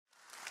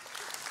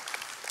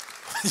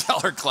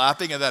Y'all are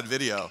clapping at that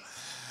video.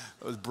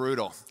 It was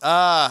brutal.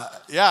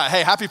 Yeah,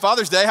 hey, happy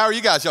Father's Day. How are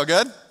you guys? Y'all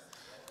good?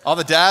 All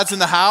the dads in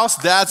the house,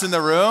 dads in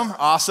the room.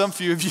 Awesome.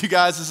 Few of you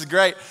guys, this is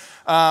great. Hey,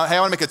 I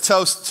want to make a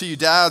toast to you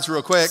dads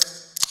real quick.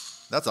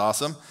 That's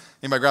awesome.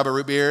 Anybody grab a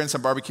root beer and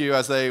some barbecue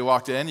as they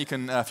walked in? You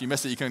can, if you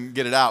missed it, you can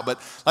get it out. But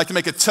I'd like to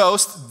make a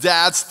toast,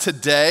 dads,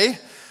 today.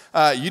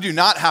 You do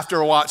not have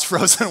to watch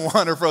Frozen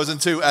 1 or Frozen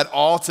 2 at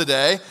all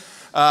today.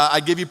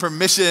 I give you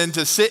permission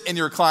to sit in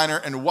your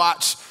recliner and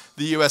watch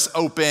the U.S.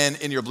 Open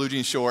in your blue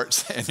jean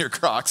shorts and your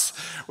Crocs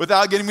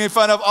without getting made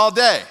fun of all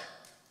day.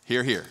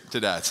 Hear, hear to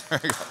dads. There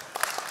you go.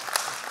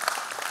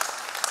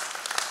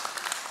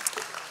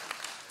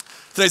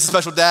 Today's a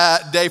special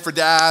day for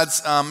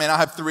dads. And I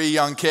have 3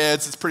 young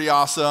kids. It's pretty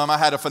awesome. I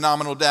had a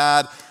phenomenal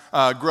dad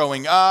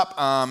growing up.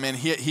 And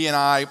he and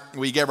I,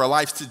 we gave our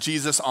lives to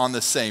Jesus on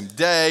the same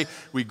day.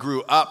 We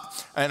grew up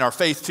in our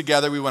faith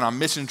together. We went on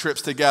mission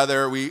trips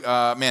together.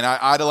 I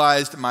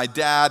idolized my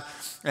dad.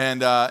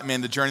 And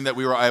the journey that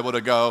we were able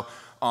to go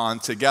on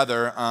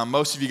together.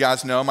 Most of you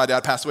guys know my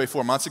dad passed away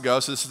 4 months ago.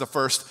 So this is the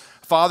first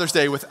Father's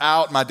Day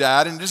without my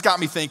dad, and it just got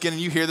me thinking,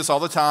 and you hear this all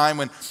the time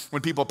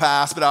when people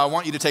pass, but I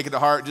want you to take it to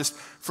heart just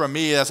from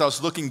me as I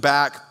was looking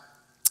back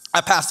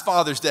at past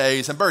Father's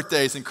Days and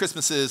birthdays and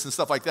Christmases and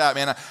stuff like that,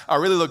 man. I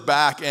really look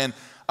back, and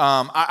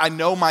I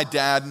know my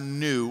dad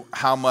knew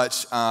how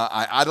much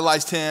I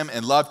idolized him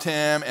and loved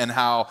him and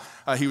how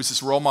he was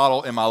this role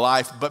model in my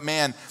life, but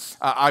man,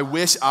 I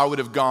wish I would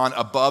have gone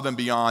above and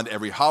beyond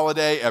every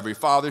holiday, every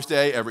Father's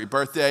Day, every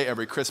birthday,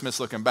 every Christmas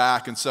looking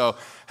back. And so,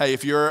 hey,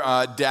 if your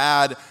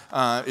dad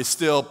is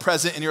still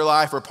present in your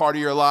life or part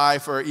of your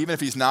life, or even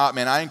if he's not,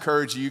 man, I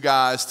encourage you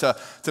guys to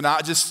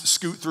not just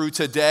scoot through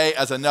today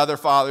as another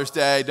Father's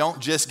Day. Don't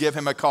just give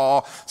him a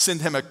call, send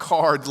him a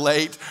card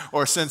late,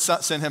 or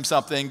send him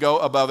something. Go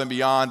above and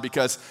beyond,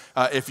 because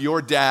if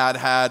your dad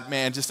had,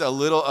 man, just a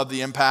little of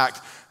the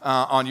impact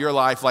on your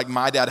life like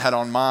my dad had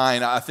on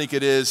mine, I think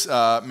it is,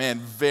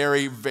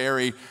 very,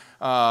 very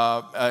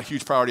a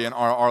huge priority in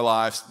our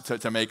lives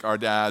to make our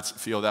dads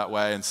feel that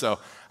way. And so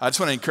I just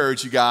want to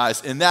encourage you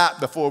guys in that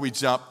before we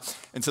jump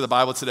into the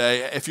Bible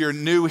today. If you're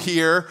new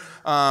here,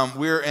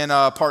 we're in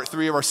part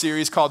 3 of our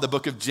series called the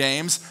Book of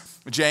James.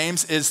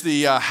 James is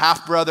the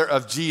half-brother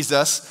of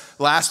Jesus.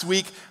 Last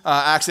week,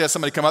 I actually had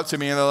somebody come up to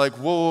me and they're like,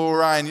 whoa,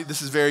 Ryan,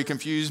 this is very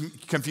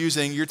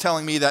confusing. You're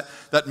telling me that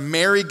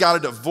Mary got a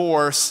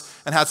divorce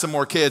and had some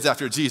more kids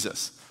after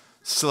Jesus.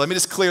 So let me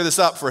just clear this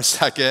up for a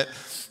second.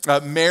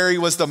 Mary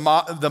was the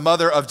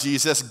mother of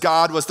Jesus.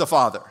 God was the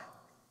father,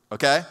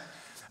 okay?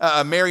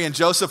 Mary and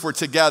Joseph were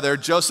together.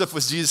 Joseph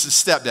was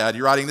Jesus' stepdad.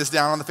 You writing this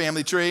down on the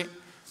family tree?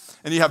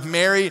 And you have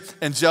Mary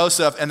and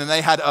Joseph, and then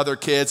they had other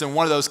kids, and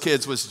one of those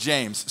kids was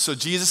James. So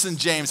Jesus and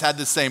James had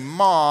the same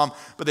mom,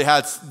 but they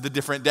had the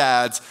different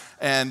dads,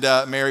 and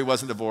Mary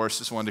wasn't divorced.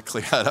 Just wanted to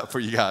clear that up for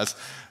you guys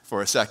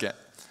for a second.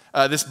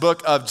 This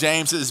book of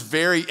James is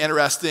very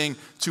interesting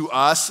to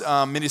us.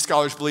 Many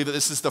scholars believe that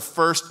this is the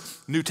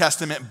first New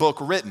Testament book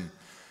written.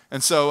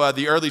 And so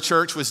the early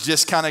church was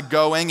just kind of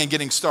going and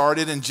getting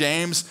started, and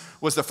James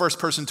was the first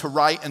person to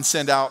write and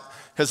send out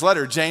his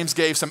letter. James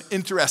gave some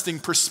interesting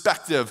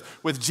perspective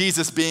with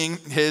Jesus being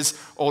his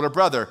older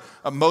brother.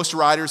 Most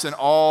writers in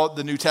all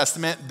the New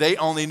Testament, they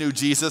only knew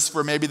Jesus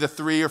for maybe the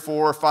 3 or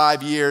 4 or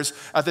 5 years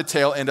at the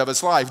tail end of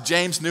his life.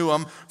 James knew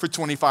him for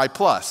 25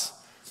 plus.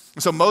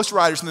 And so most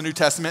writers in the New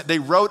Testament, they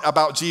wrote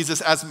about Jesus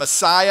as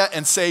Messiah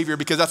and Savior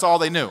because that's all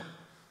they knew.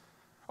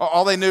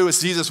 All they knew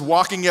is Jesus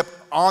walking up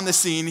on the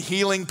scene,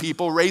 healing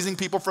people, raising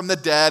people from the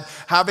dead,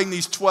 having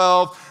these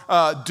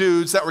 12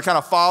 dudes that were kind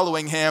of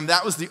following him.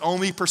 That was the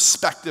only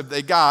perspective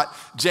they got.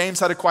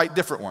 James had a quite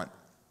different one.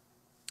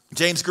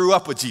 James grew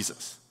up with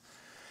Jesus.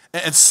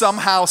 And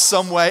somehow,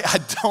 some way, I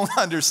don't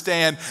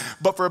understand,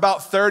 but for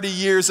about 30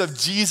 years of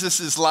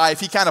Jesus' life,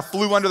 he kind of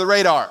flew under the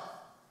radar.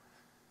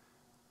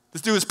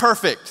 This dude was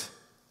perfect.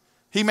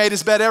 He made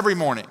his bed every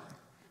morning.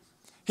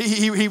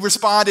 He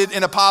responded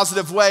in a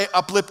positive way,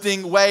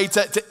 uplifting way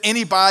to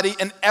anybody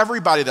and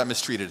everybody that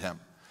mistreated him.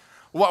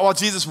 While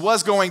Jesus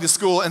was going to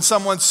school and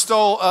someone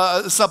stole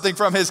something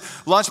from his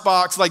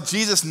lunchbox, like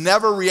Jesus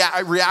never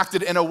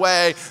reacted in a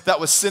way that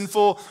was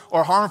sinful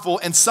or harmful.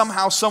 And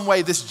somehow, some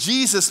way, this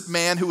Jesus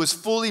man who was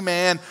fully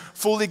man,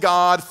 fully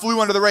God, flew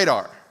under the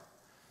radar.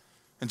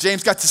 And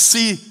James got to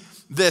see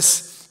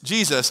this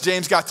Jesus.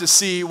 James got to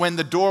see when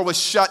the door was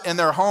shut in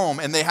their home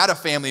and they had a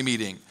family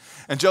meeting.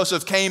 And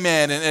Joseph came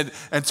in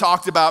and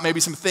talked about maybe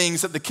some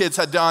things that the kids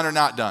had done or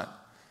not done.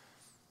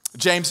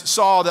 James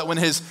saw that when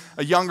his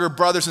younger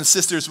brothers and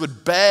sisters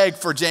would beg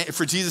for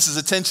Jesus'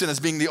 attention as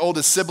being the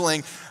oldest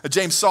sibling,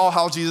 James saw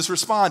how Jesus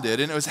responded,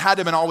 and it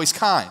had been always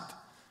kind.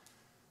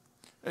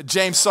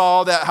 James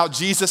saw that how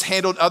Jesus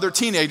handled other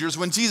teenagers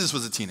when Jesus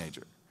was a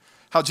teenager,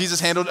 how Jesus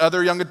handled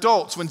other young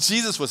adults when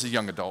Jesus was a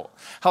young adult,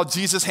 how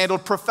Jesus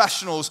handled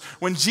professionals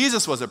when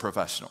Jesus was a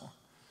professional.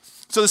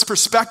 So this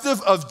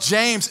perspective of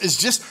James is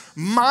just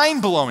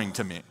mind-blowing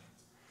to me.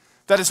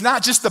 That it's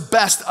not just the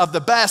best of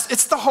the best,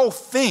 it's the whole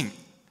thing.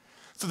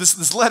 So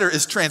this letter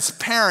is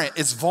transparent,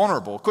 it's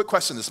vulnerable. Quick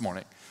question this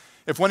morning.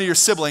 If one of your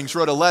siblings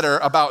wrote a letter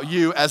about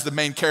you as the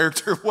main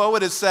character, what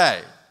would it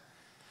say?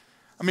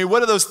 I mean,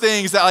 what are those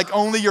things that like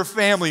only your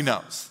family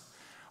knows?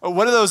 Or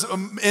what are those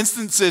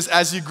instances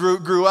as you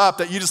grew up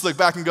that you just look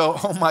back and go,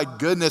 oh my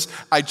goodness,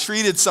 I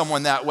treated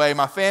someone that way,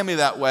 my family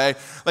that way.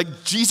 Like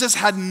Jesus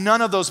had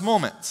none of those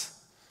moments.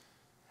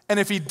 And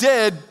if he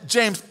did,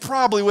 James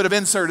probably would have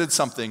inserted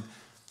something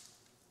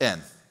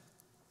in.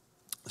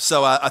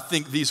 So I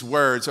think these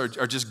words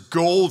are just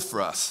gold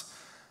for us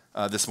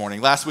this morning.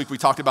 Last week we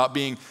talked about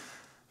being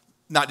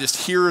not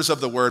just hearers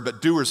of the word,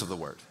 but doers of the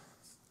word.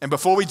 And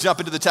before we jump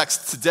into the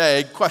text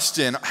today,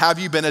 question, have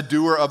you been a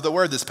doer of the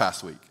word this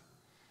past week?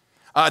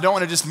 I don't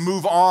want to just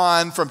move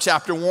on from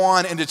chapter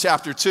 1 into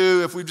chapter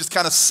 2 if we've just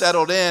kind of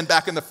settled in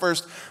back in the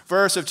first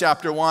verse of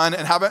chapter 1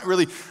 and haven't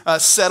really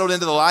settled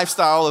into the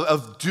lifestyle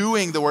of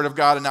doing the word of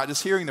God and not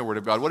just hearing the word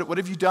of God. What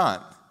have you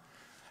done?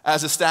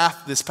 As a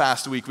staff this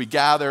past week, we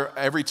gather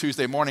every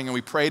Tuesday morning and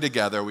we pray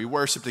together, we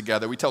worship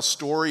together, we tell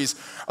stories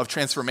of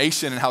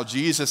transformation and how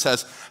Jesus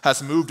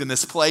has moved in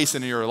this place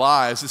and in your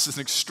lives. This is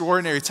an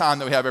extraordinary time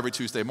that we have every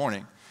Tuesday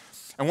morning.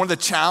 And one of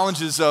the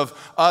challenges of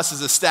us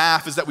as a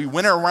staff is that we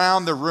went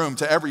around the room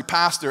to every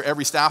pastor,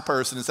 every staff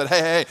person and said,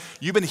 hey,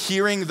 you've been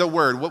hearing the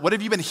word. What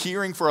have you been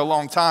hearing for a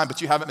long time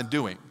but you haven't been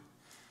doing?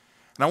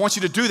 And I want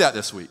you to do that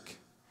this week.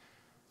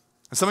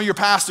 And some of your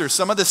pastors,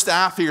 some of the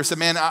staff here said,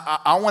 man,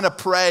 I want to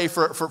pray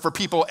for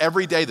people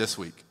every day this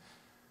week.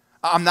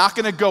 I'm not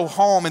going to go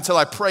home until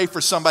I pray for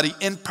somebody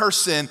in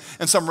person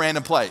in some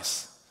random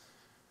place.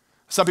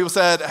 Some people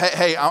said,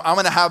 hey, I'm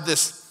going to have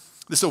this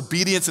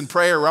obedience and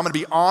prayer where I'm going to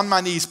be on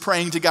my knees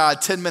praying to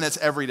God 10 minutes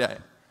every day.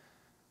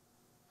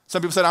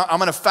 Some people said, I'm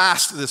going to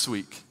fast this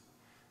week.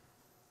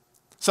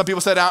 Some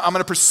people said, I'm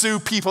going to pursue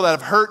people that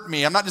have hurt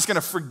me. I'm not just going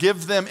to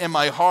forgive them in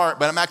my heart,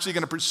 but I'm actually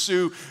going to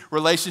pursue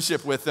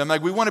relationship with them.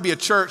 Like we want to be a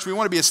church. We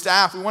want to be a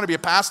staff. We want to be a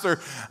pastor.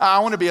 I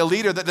want to be a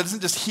leader that doesn't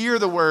just hear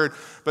the word,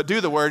 but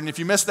do the word. And if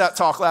you missed that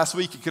talk last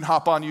week, you can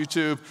hop on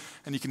YouTube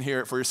and you can hear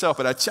it for yourself.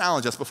 But I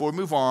challenge us before we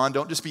move on,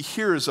 don't just be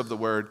hearers of the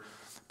word,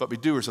 but be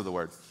doers of the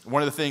word.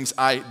 One of the things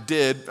I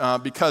did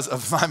because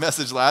of my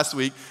message last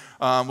week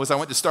was I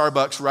went to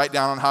Starbucks right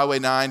down on Highway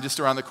 9, just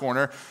around the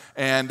corner,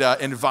 and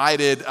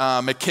invited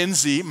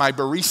Mackenzie, my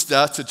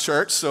barista, to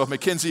church. So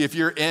Mackenzie, if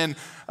you're in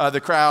the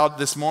crowd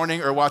this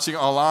morning or watching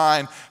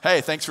online,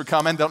 hey, thanks for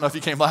coming. Don't know if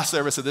you came last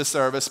service or this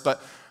service,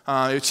 but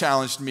it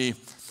challenged me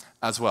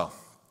as well.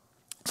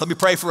 So let me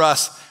pray for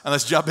us, and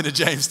let's jump into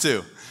James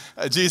 2.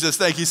 Jesus,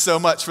 thank you so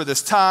much for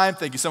this time.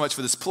 Thank you so much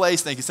for this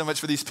place. Thank you so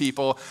much for these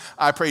people.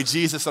 I pray,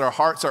 Jesus, that our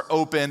hearts are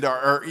opened,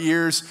 our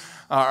ears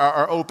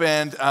are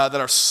opened, that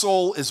our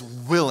soul is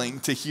willing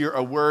to hear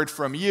a word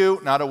from you,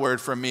 not a word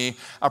from me.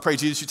 I pray,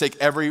 Jesus, you take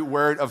every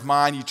word of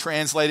mine, you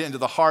translate it into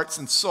the hearts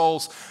and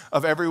souls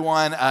of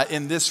everyone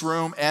in this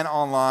room and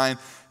online.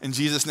 In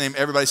Jesus' name,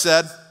 everybody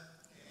said,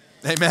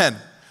 Amen.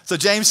 So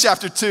James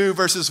chapter 2,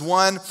 verses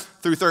 1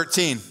 through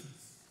 13.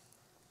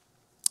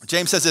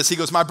 James says this, he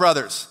goes, my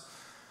brothers,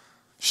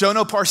 show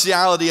no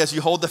partiality as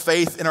you hold the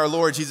faith in our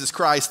Lord Jesus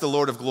Christ, the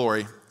Lord of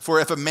glory. For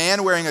if a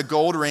man wearing a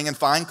gold ring and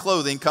fine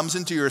clothing comes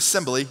into your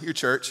assembly, your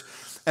church,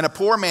 and a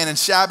poor man in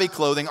shabby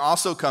clothing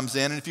also comes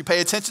in, and if you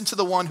pay attention to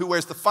the one who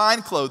wears the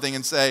fine clothing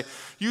and say,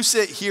 you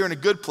sit here in a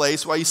good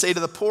place, while you say to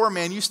the poor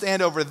man, you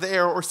stand over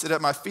there or sit at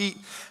my feet,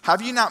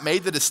 have you not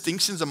made the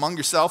distinctions among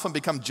yourself and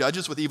become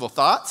judges with evil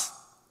thoughts?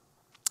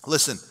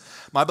 Listen,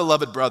 my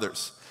beloved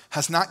brothers,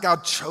 has not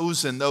God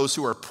chosen those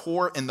who are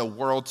poor in the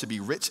world to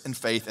be rich in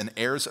faith and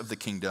heirs of the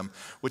kingdom,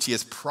 which he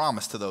has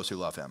promised to those who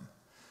love him?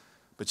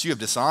 But you have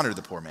dishonored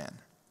the poor man.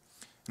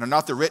 And are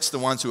not the rich the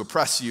ones who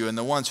oppress you and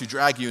the ones who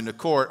drag you into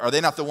court? Are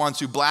they not the ones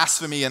who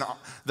blaspheme in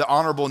the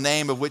honorable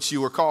name of which you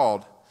were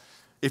called?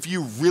 If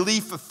you really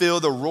fulfill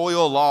the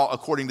royal law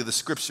according to the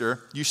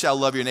scripture, you shall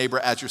love your neighbor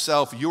as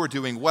yourself, you are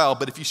doing well.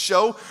 But if you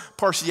show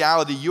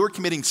partiality, you are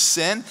committing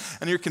sin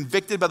and you're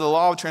convicted by the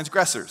law of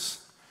transgressors.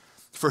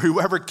 For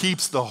whoever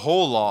keeps the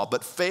whole law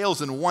but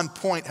fails in one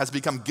point has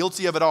become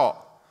guilty of it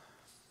all.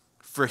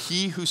 For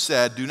he who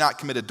said, do not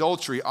commit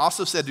adultery,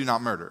 also said, do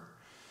not murder.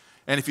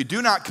 And if you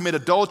do not commit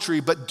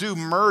adultery but do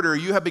murder,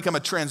 you have become a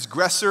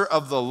transgressor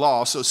of the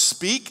law. So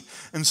speak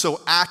and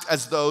so act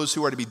as those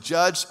who are to be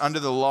judged under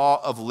the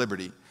law of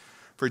liberty.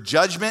 For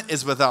judgment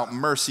is without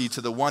mercy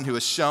to the one who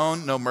has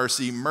shown no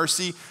mercy.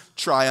 Mercy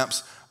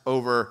triumphs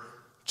over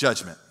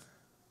judgment.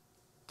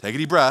 Take a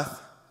deep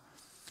breath.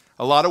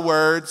 A lot of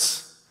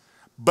words,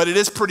 but it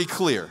is pretty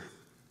clear.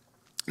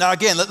 Now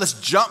again, let's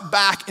jump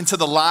back into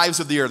the lives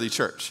of the early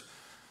church.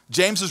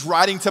 James was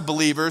writing to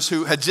believers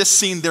who had just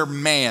seen their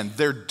man,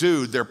 their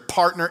dude, their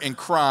partner in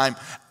crime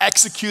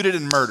executed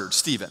and murdered,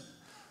 Stephen.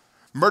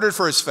 Murdered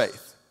for his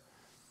faith.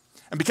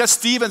 And because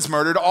Stephen's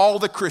murdered, all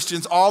the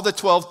Christians, all the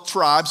 12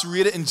 tribes,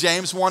 read it in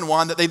James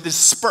 1:1, that they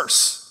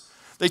disperse.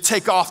 They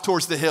take off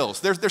towards the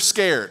hills. They're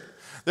scared.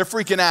 They're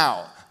freaking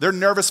out. They're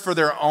nervous for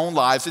their own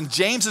lives. And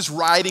James is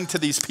writing to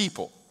these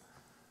people.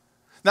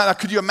 Now,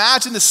 could you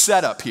imagine the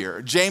setup here?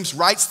 James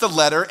writes the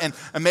letter, and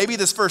maybe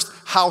this first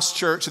house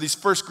church, or this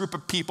first group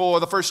of people,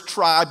 or the first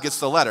tribe gets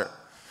the letter.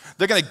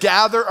 They're going to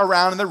gather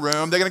around in the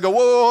room. They're going to go,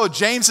 whoa,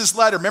 James's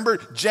letter. Remember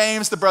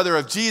James, the brother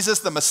of Jesus,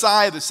 the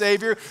Messiah, the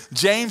Savior?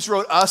 James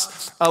wrote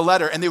us a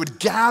letter. And they would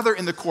gather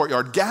in the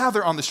courtyard,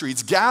 gather on the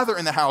streets, gather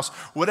in the house,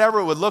 whatever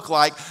it would look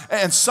like.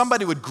 And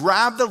somebody would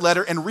grab the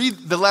letter and read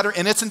the letter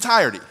in its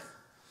entirety.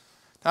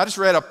 Now, I just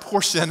read a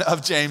portion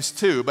of James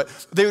 2, but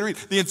they would read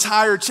the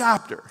entire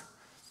chapter.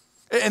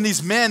 And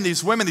these men,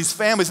 these women, these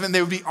families, man,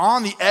 they would be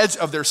on the edge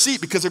of their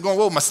seat because they're going,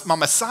 whoa, my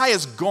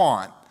Messiah's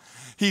gone.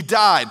 He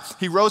died.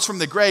 He rose from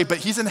the grave, but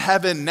he's in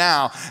heaven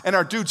now. And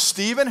our dude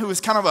Stephen, who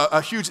is kind of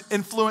a huge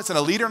influence and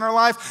a leader in our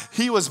life,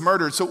 he was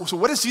murdered. So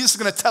what is Jesus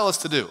going to tell us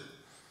to do?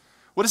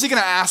 What is he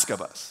going to ask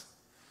of us?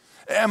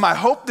 And my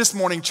hope this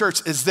morning,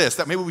 church, is this,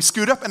 that maybe we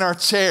scoot up in our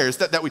chairs,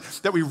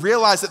 that we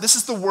realize that this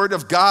is the word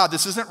of God.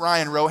 This isn't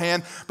Ryan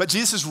Rohan, but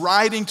Jesus is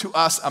writing to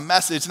us a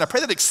message, and I pray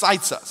that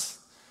excites us.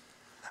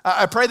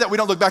 I pray that we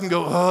don't look back and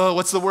go, oh,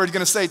 what's the word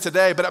going to say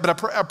today? But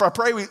I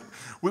pray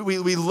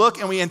we look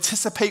and we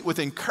anticipate with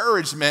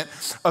encouragement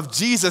of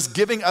Jesus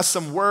giving us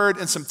some word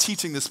and some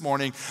teaching this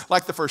morning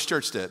like the first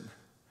church did.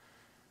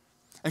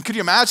 And could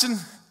you imagine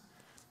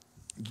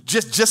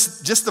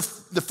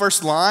just the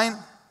first line?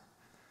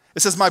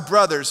 It says, my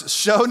brothers,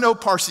 show no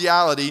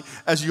partiality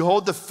as you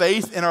hold the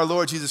faith in our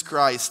Lord Jesus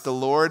Christ, the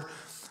Lord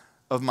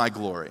of my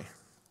glory.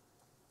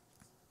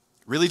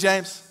 Really,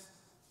 James?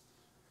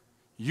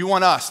 You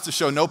want us to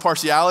show no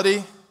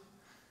partiality?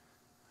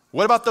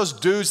 What about those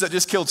dudes that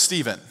just killed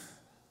Stephen?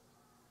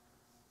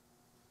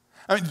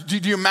 I mean, do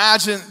you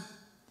imagine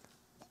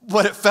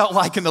what it felt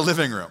like in the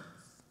living room?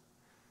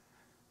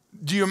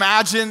 Do you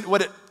imagine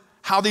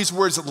how these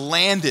words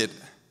landed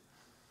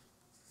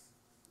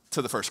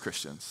to the first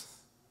Christians?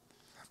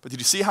 But did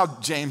you see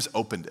how James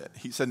opened it?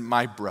 He said,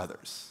 my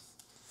brothers.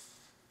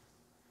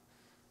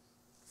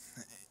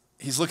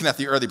 He's looking at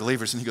the early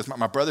believers and he goes,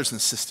 my brothers and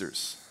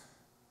sisters.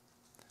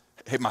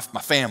 Hey, my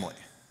family.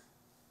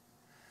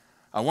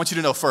 I want you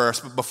to know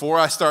first, but before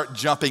I start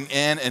jumping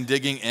in and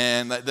digging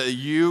in, that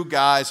you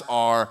guys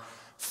are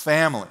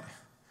family.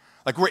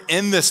 Like we're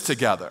in this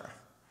together.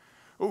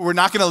 We're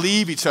not going to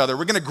leave each other.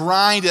 We're going to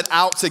grind it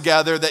out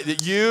together,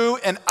 that you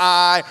and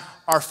I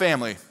are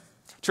family.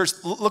 Church,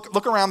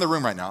 look around the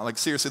room right now. Like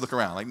seriously, look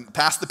around. Like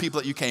past the people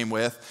that you came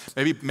with,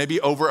 maybe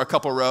over a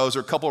couple rows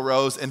or a couple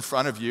rows in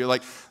front of you.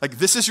 Like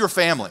this is your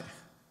family.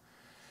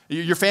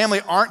 Your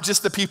family aren't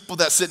just the people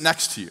that sit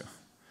next to you.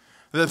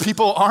 Your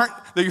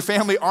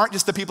family aren't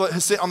just the people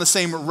that sit on the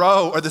same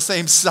row or the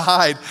same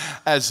side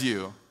as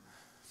you.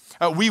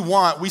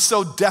 We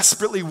so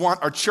desperately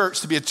want our church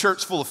to be a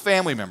church full of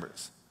family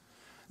members.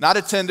 Not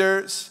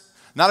attenders,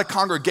 not a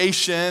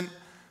congregation,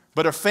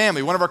 but a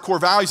family. One of our core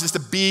values is to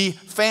be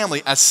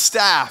family as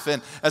staff,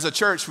 and as a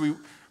church,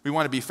 we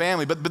want to be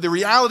family. But the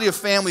reality of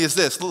family is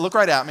this. Look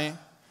right at me.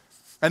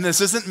 And this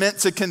isn't meant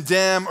to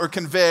condemn or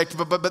convict,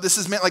 but this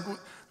is meant like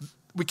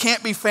we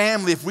can't be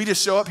family if we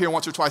just show up here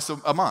once or twice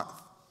a month.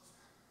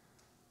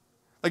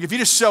 Like if you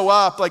just show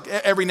up like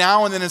every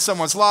now and then in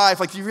someone's life,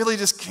 like you really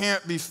just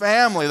can't be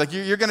family. Like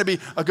you're going to be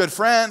a good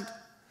friend.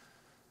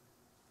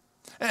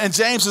 And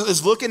James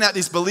is looking at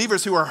these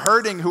believers who are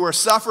hurting, who are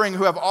suffering,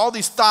 who have all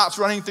these thoughts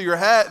running through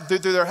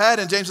their head.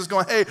 And James is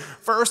going, hey,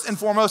 first and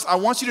foremost, I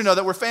want you to know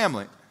that we're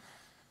family.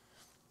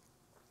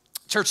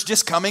 Church,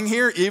 just coming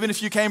here, even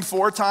if you came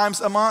 4 times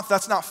a month,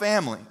 that's not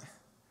family.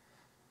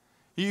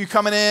 You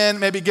coming in,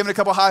 maybe giving a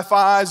couple high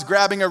fives,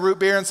 grabbing a root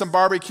beer and some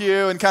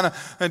barbecue and kind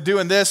of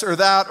doing this or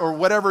that or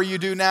whatever you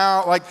do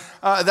now, like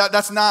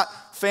that's not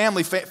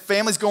family.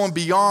 Family's going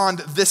beyond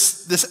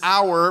this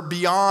hour,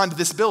 beyond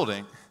this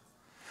building.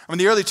 I mean,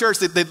 the early church,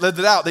 they lived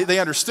it out. They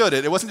understood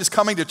it. It wasn't just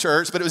coming to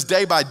church, but it was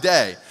day by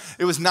day.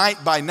 It was night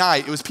by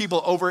night. It was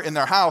people over in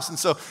their house. And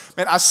so,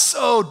 man, I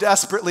so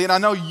desperately, and I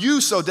know you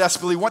so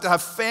desperately want to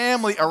have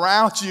family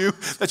around you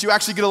that you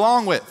actually get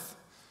along with.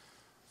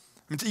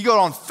 I mean, you go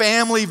on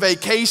family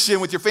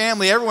vacation with your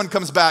family, everyone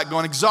comes back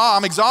going,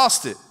 I'm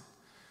exhausted.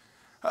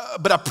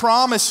 But I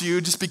promise you,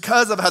 just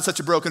because I've had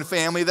such a broken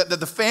family, that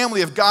the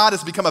family of God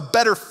has become a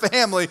better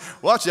family,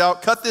 watch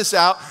out, cut this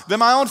out, than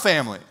my own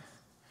family.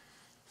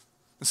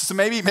 So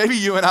maybe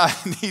you and I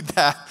need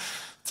that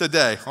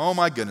today. Oh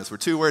my goodness, we're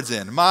 2 words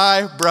in.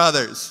 My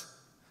brothers,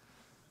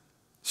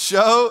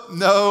 show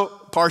no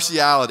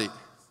partiality.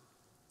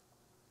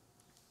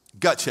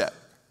 Gut check.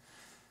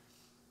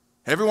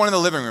 Everyone in the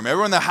living room,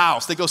 everyone in the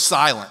house, they go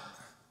silent.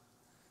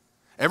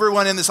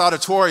 Everyone in this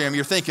auditorium,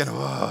 you're thinking,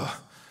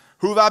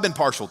 who have I been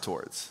partial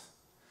towards?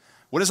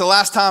 When is the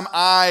last time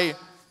I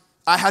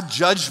had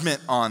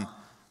judgment on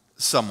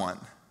someone?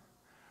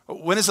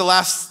 When is the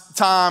last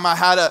time I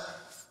had a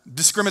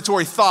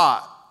discriminatory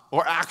thought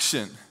or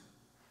action?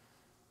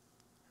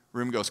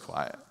 Room goes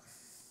quiet.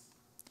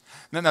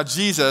 Now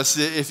Jesus,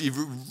 if you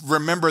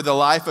remember the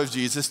life of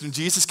Jesus, when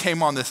Jesus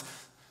came on this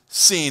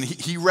scene,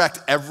 he wrecked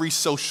every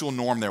social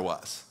norm there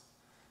was.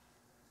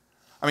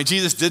 I mean,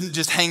 Jesus didn't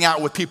just hang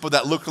out with people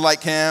that looked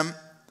like him.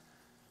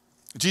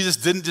 Jesus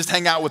didn't just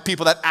hang out with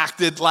people that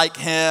acted like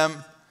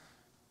him.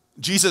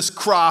 Jesus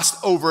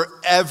crossed over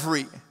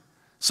every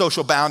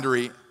social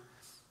boundary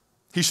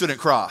he shouldn't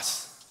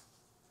cross.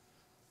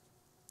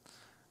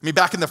 I mean,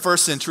 back in the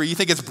first century, you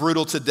think it's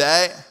brutal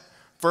today?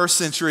 First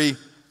century,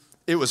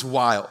 it was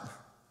wild.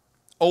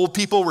 Old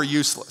people were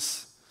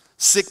useless.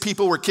 Sick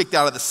people were kicked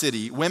out of the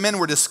city. Women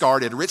were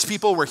discarded. Rich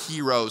people were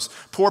heroes.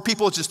 Poor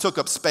people just took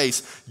up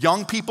space.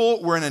 Young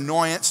people were an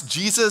annoyance.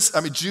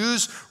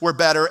 Jews were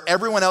better.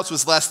 Everyone else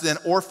was less than.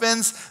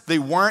 Orphans, they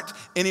weren't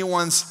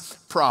anyone's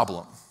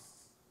problem.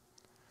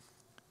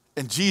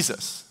 And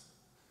Jesus,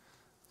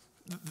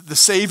 the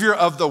Savior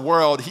of the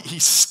world, he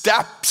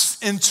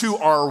steps into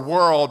our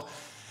world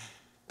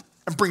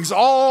and brings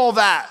all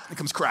that and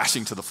comes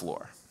crashing to the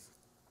floor.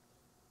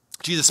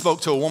 Jesus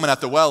spoke to a woman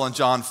at the well in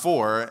John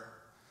 4,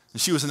 and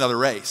she was another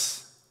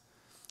race.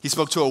 He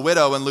spoke to a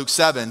widow in Luke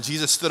 7.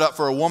 Jesus stood up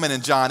for a woman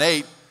in John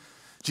 8.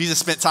 Jesus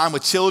spent time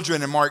with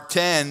children in Mark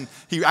 10.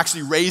 He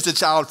actually raised a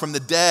child from the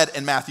dead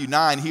in Matthew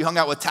 9. He hung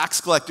out with tax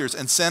collectors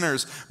and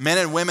sinners, men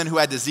and women who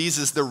had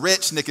diseases, the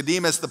rich,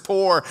 Nicodemus, the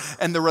poor,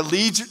 and the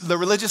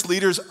religious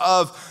leaders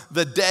of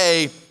the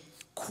day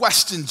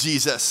questioned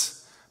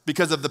Jesus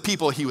because of the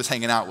people he was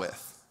hanging out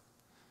with.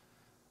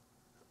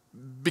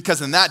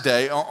 Because in that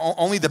day,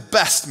 only the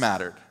best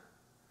mattered.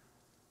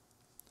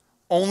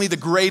 Only the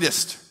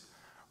greatest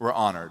were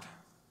honored.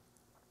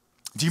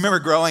 Do you remember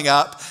growing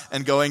up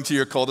and going to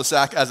your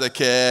cul-de-sac as a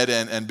kid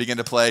and begin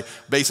to play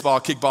baseball,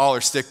 kickball, or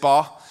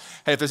stickball?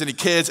 Hey, if there's any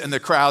kids in the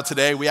crowd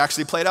today, we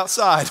actually played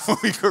outside when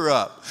we grew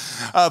up.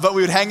 But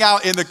we would hang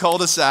out in the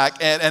cul-de-sac,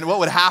 and what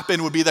would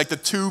happen would be like the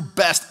two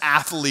best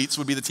athletes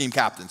would be the team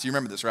captains. You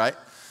remember this, right?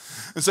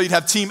 And so you'd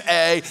have team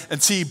A and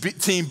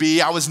team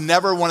B. I was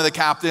never one of the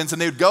captains,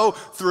 and they would go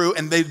through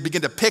and they'd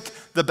begin to pick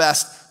the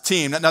best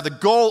team. Now, the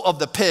goal of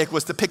the pick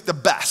was to pick the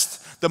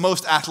best, the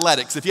most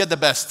athletics. If you had the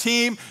best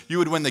team, you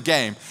would win the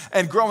game.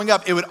 And growing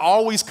up, it would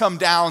always come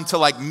down to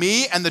like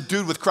me and the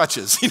dude with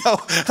crutches, And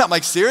I'm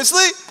like,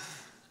 seriously?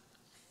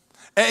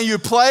 And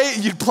you'd play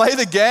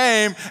the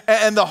game,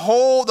 and the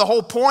whole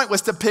point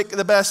was to pick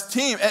the best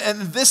team.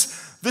 And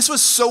this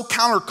was so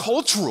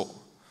countercultural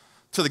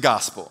to the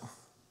gospel.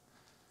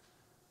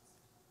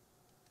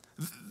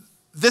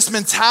 This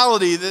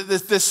mentality,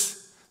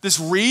 this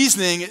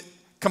reasoning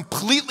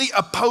completely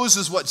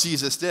opposes what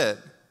Jesus did.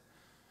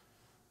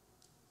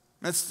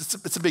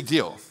 It's a big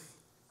deal.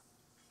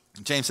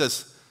 James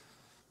says,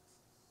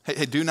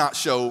 hey, do not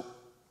show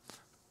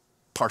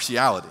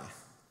partiality.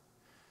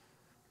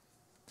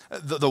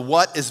 The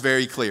what is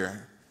very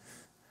clear.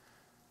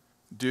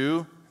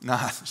 Do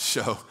not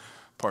show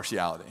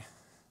partiality.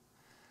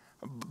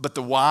 But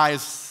the why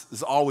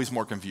is always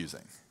more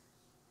confusing.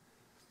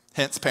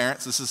 Hence,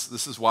 parents,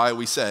 this is why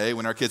we say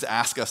when our kids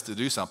ask us to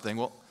do something,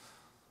 well,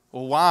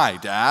 why,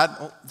 Dad?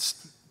 Well,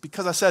 it's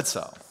because I said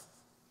so.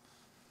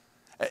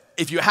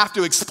 If you have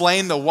to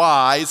explain the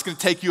why, it's going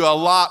to take you a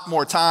lot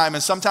more time,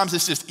 and sometimes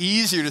it's just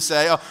easier to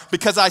say,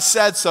 because I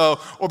said so,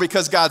 or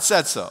because God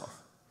said so.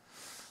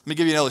 Let me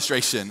give you an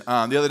illustration.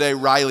 The other day,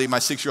 Riley, my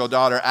 6-year-old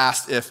daughter,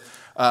 asked if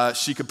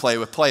she could play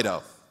with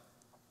Play-Doh.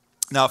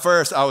 Now, at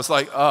first, I was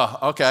like,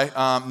 okay,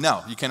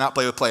 no, you cannot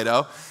play with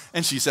Play-Doh.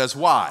 And she says,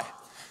 why?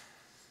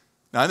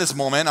 Now, in this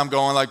moment, I'm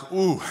going like,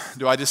 ooh,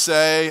 do I just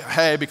say,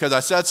 hey, because I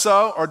said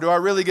so, or do I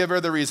really give her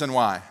the reason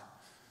why?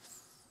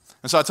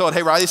 And so I told,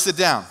 hey, Riley, sit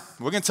down.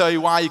 We're going to tell you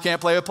why you can't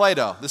play with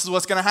Play-Doh. This is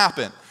what's going to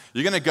happen.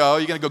 You're going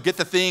to go get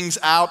the things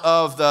out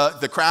of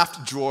the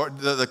craft drawer,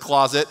 the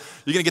closet.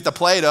 You're going to get the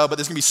Play-Doh, but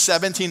there's going to be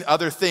 17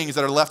 other things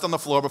that are left on the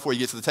floor before you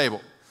get to the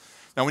table.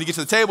 Now, when you get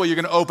to the table, you're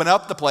going to open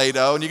up the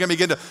Play-Doh, and you're going to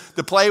begin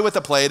to play with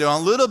the Play-Doh,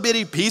 and little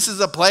bitty pieces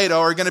of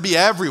Play-Doh are going to be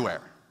everywhere.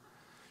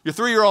 Your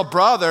 3-year-old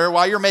brother,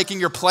 while you're making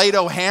your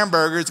Play-Doh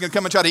hamburger, is going to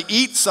come and try to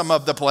eat some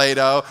of the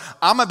Play-Doh.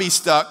 I'm going to be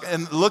stuck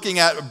and looking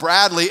at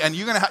Bradley, and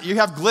you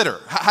have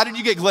glitter. How did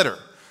you get glitter?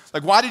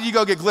 Like, why did you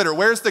go get glitter?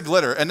 Where's the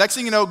glitter? And next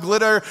thing you know,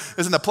 glitter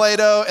is in the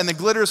Play-Doh, and the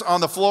glitter's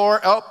on the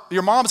floor. Oh,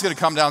 your mom's going to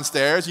come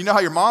downstairs. You know how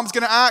your mom's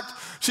going to act?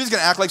 She's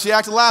going to act like she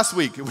acted last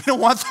week. We don't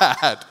want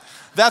that.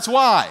 That's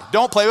why.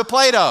 Don't play with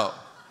Play-Doh.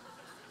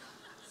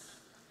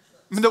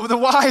 I mean, the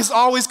why is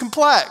always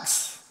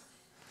complex.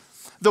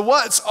 The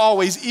what's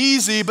always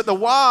easy, but the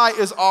why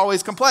is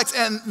always complex.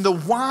 And the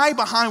why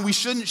behind we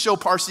shouldn't show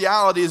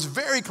partiality is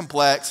very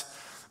complex,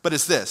 but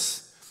it's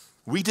this.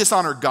 We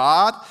dishonor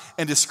God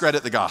and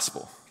discredit the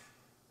gospel.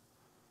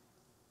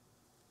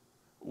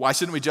 Why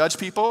shouldn't we judge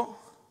people?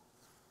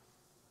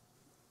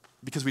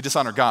 Because we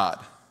dishonor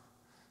God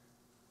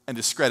and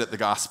discredit the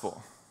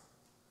gospel.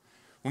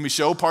 When we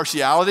show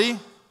partiality,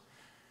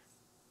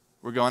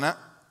 we're going,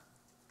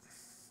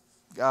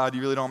 God, you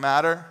really don't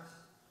matter.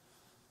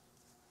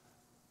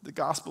 The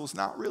gospel is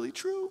not really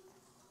true.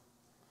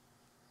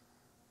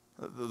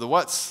 The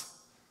what's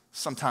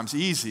sometimes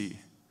easy,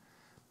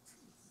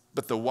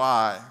 but the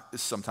why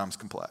is sometimes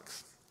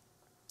complex.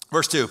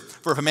 Verse 2,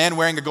 for if a man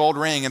wearing a gold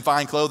ring and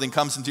fine clothing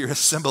comes into your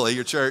assembly,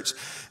 your church,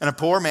 and a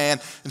poor man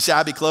in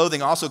shabby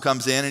clothing also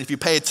comes in, and if you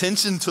pay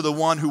attention to the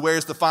one who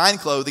wears the fine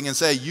clothing and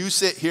say, you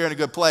sit here in a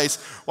good place,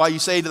 while you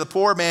say to the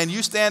poor man,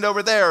 you stand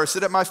over there or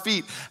sit at my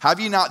feet, have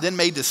you not then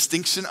made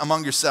distinction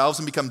among yourselves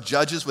and become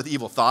judges with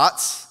evil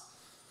thoughts?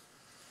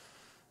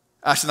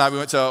 Ashley and I, we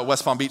went to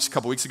West Palm Beach a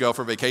couple weeks ago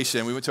for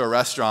vacation. We went to a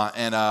restaurant,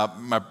 and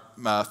my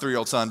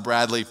 3-year-old son,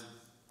 Bradley,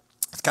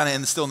 is kind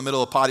of still in the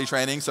middle of potty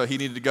training, so he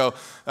needed to go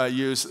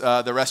use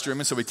the restroom.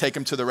 And so we take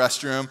him to the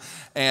restroom,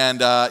 and,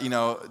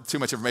 too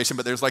much information,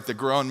 but there's like the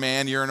grown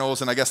man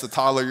urinals and I guess the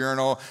toddler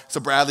urinal. So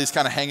Bradley's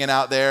kind of hanging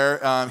out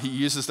there. He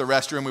uses the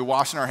restroom. We're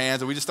washing our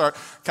hands, and we just start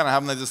kind of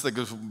having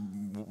this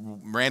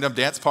random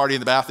dance party in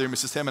the bathroom.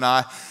 It's just him and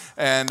I.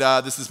 And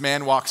this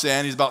man walks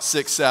in. He's about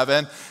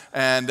 6'7",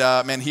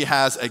 and he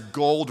has a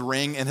gold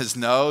ring in his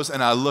nose.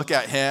 And I look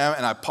at him,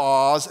 and I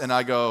pause, and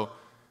I go,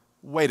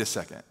 wait a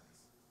second.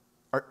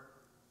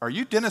 Are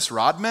you Dennis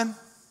Rodman?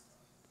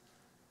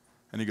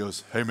 And he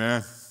goes, hey,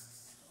 man.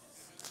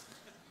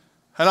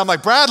 And I'm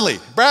like, Bradley,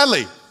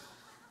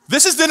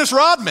 this is Dennis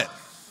Rodman.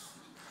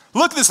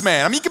 Look at this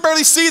man. I mean, you can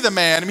barely see the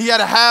man. I mean, he had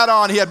a hat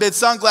on. He had big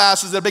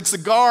sunglasses, a big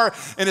cigar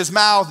in his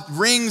mouth,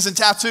 rings and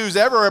tattoos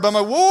everywhere. But I'm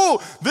like,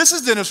 whoa, this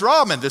is Dennis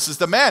Rodman. This is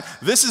the man.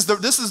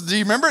 Do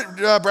you remember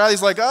it?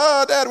 Bradley's like,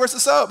 oh, Dad, where's the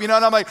soap? And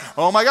I'm like,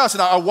 oh my gosh.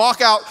 And I walk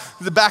out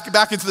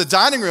back into the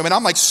dining room, and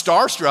I'm like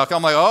starstruck.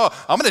 I'm like, oh,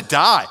 I'm going to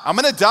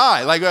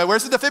die. Like,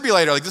 where's the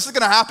defibrillator? Like, this is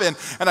going to happen.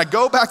 And I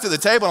go back to the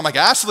table, and I'm like,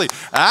 Ashley,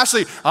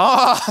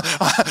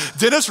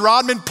 Dennis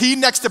Rodman peed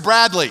next to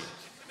Bradley.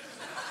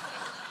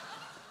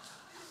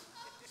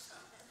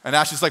 And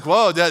Ashley's like,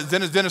 whoa,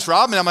 Dennis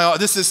Rodman. I'm like, oh,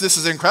 this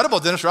is incredible,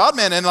 Dennis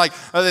Rodman. And like,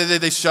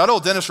 they shuttle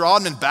Dennis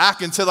Rodman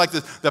back into like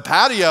the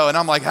patio. And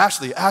I'm like,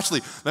 Ashley,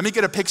 let me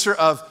get a picture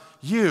of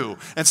you.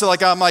 And so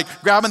like, I'm like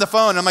grabbing the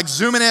phone, and I'm like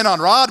zooming in on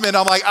Rodman.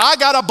 I'm like, I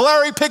got a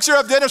blurry picture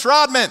of Dennis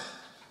Rodman.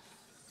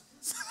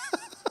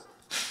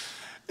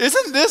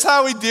 Isn't this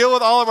how we deal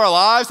with all of our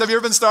lives? Have you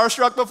ever been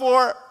starstruck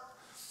before?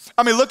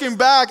 I mean, looking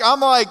back, I'm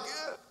like,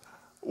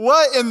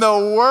 what in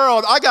the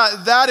world? I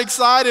got that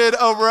excited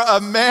over a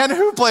man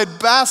who played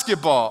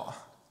basketball.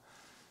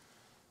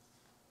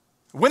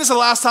 When is the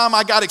last time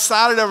I got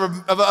excited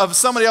of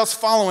somebody else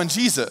following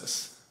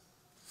Jesus?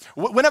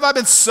 When have I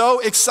been so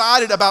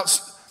excited about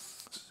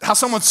how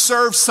someone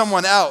served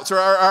someone else, or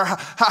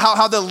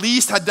how the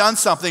least had done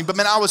something? But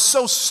man, I was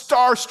so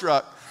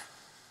starstruck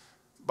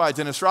by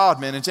Dennis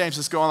Rodman. And James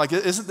is going like,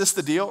 isn't this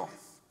the deal?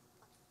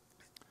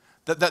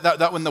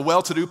 That when the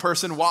well-to-do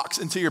person walks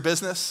into your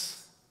business,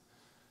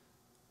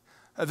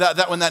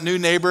 that when that new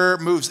neighbor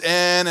moves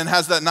in and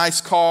has that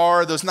nice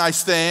car, those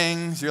nice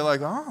things, you're like,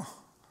 oh,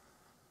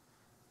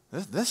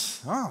 look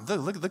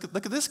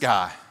at this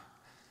guy.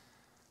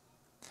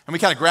 And we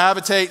kind of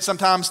gravitate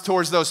sometimes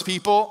towards those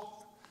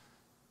people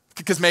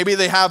because maybe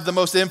they have the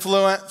most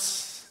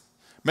influence.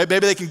 Maybe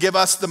they can give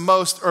us the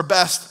most or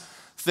best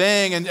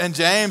thing. And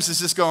James is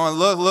just going,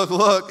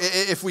 look,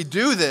 if we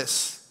do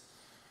this,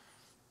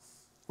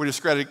 we're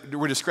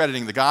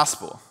discrediting the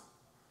gospel.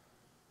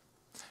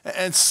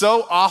 And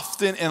so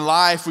often in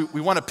life,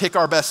 we want to pick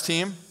our best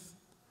team.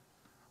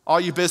 All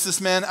you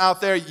businessmen out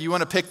there, you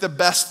want to pick the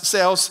best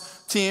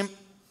sales team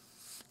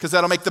because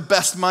that'll make the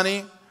best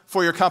money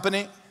for your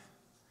company.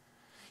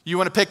 You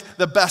want to pick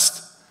the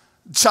best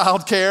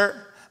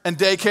childcare and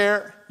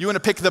daycare. You want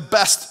to pick the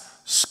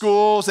best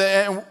schools.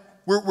 And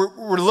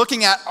we're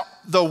looking at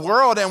the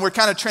world, and we're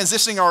kind of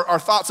transitioning our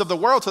thoughts of the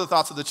world to the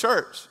thoughts of the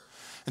church.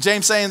 And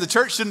James saying the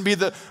church shouldn't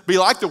be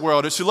like the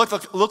world. It should look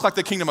like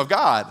the kingdom of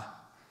God.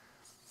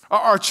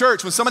 Our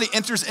church, when somebody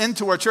enters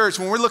into our church,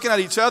 when we're looking at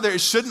each other,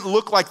 it shouldn't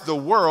look like the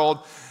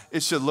world.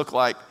 It should look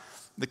like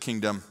the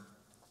kingdom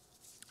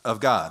of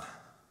God.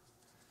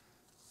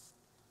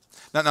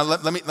 Now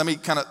let me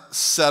kind of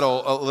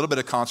settle a little bit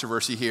of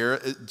controversy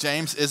here.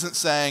 James isn't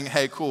saying,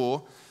 hey,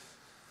 cool,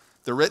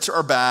 the rich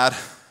are bad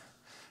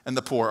and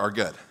the poor are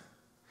good.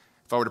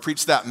 If I were to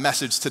preach that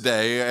message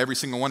today, every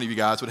single one of you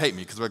guys would hate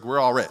me because like we're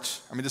all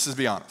rich. I mean, just to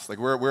be honest, like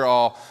we're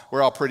all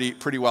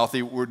pretty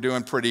wealthy. We're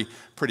doing pretty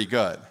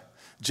good.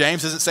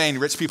 James isn't saying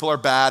rich people are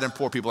bad and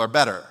poor people are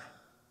better.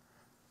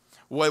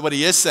 What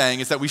he is saying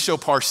is that we show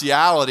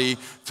partiality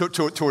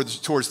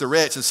towards the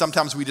rich, and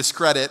sometimes we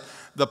discredit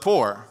the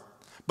poor.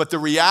 But the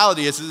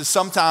reality is that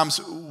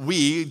sometimes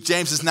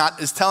James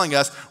is telling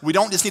us, we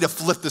don't just need to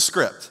flip the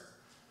script.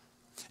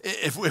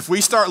 If we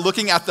start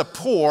looking at the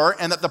poor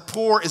and that the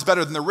poor is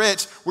better than the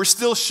rich, we're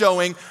still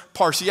showing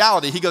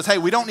partiality. He goes, hey,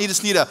 we don't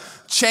just need to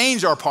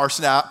change our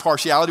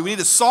partiality, we need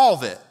to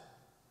solve it.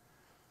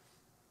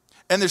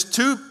 And there's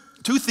two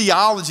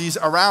theologies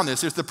around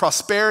this. There's the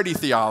prosperity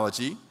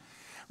theology,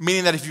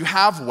 meaning that if you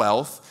have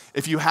wealth,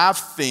 if you have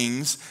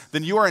things,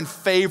 then you are in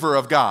favor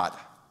of God.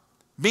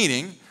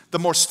 Meaning, the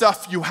more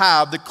stuff you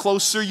have, the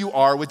closer you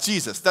are with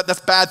Jesus. That's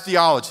bad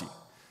theology.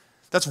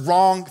 That's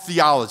wrong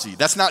theology.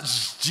 That's not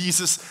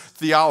Jesus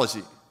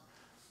theology.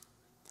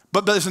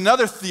 But there's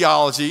another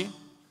theology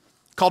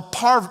called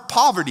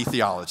poverty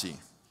theology,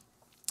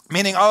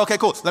 meaning, oh, okay,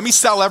 cool, let me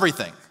sell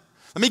everything.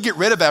 Let me get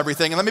rid of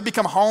everything and let me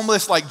become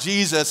homeless like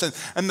Jesus.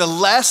 And the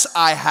less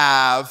I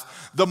have,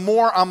 the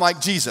more I'm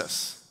like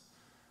Jesus.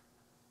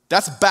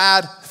 That's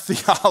bad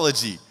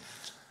theology.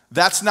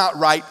 That's not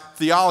right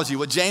theology.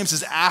 What James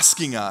is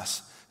asking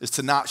us is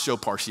to not show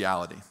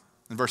partiality.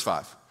 In verse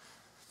 5,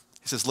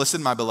 he says,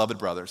 listen, my beloved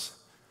brothers,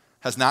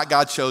 Has not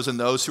God chosen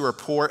those who are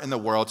poor in the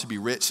world to be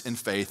rich in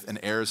faith and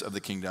heirs of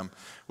the kingdom,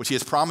 which he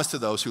has promised to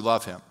those who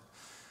love him?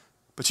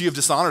 But you have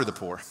dishonored the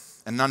poor,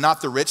 and are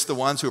not the rich the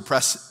ones who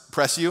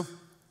oppress you,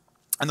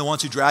 and the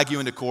ones who drag you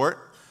into court?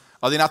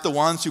 Are they not the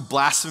ones who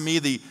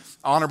blaspheme the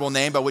honorable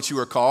name by which you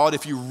are called?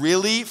 If you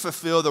really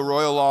fulfill the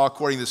royal law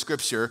according to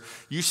Scripture,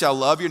 you shall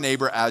love your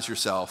neighbor as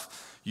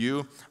yourself.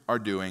 You are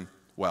doing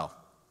well.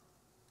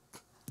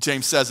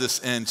 James says this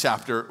in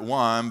chapter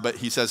 1, but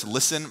he says,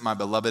 listen, my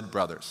beloved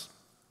brothers.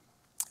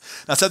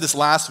 Now, I said this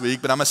last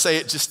week, but I'm going to say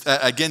it just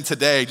again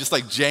today, just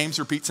like James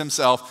repeats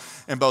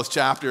himself in both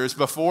chapters.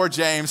 Before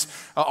James,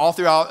 all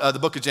throughout the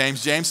book of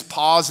James, James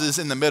pauses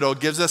in the middle,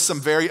 gives us some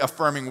very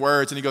affirming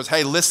words, and he goes,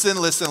 hey,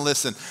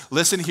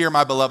 listen here,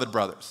 my beloved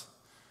brothers.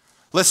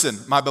 Listen,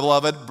 my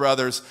beloved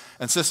brothers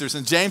and sisters.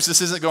 And James,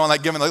 this isn't going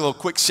like giving a little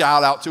quick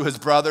shout out to his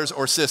brothers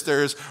or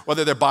sisters,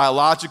 whether they're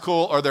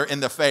biological or they're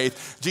in the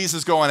faith. Jesus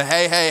is going,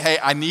 hey,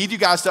 I need you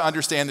guys to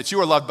understand that you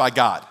are loved by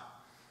God.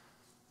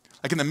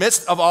 Like in the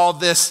midst of all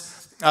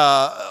this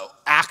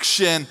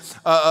action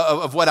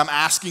of what I'm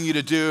asking you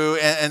to do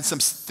and some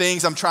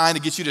things I'm trying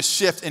to get you to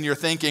shift in your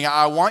thinking,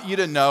 I want you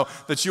to know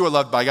that you are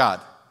loved by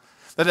God.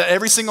 That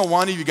every single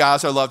one of you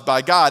guys are loved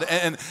by God.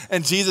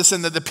 And Jesus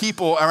and the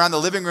people around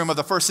the living room of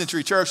the first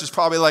century church is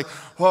probably like,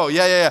 whoa,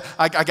 yeah.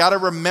 I got to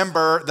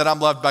remember that I'm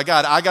loved by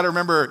God. I got to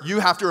remember, you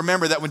have to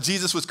remember that when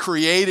Jesus was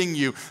creating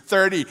you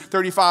 30,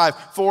 35,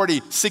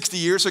 40, 60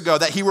 years ago,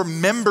 that he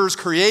remembers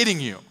creating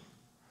you.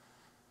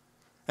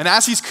 And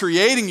as he's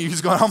creating you,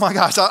 he's going, oh my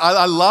gosh,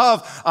 I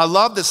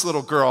love this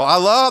little girl. I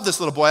love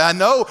this little boy. I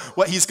know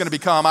what he's going to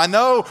become. I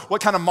know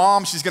what kind of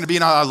mom she's going to be.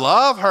 And I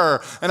love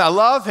her and I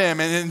love him.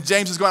 And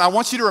James is going, I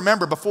want you to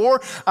remember before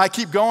I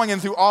keep going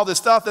and through all this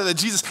stuff that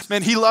Jesus,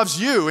 man, he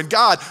loves you, and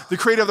God, the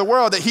creator of the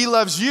world, that he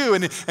loves you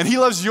and he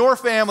loves your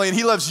family and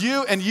he loves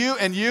you and you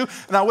and you.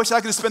 And I wish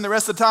I could spend the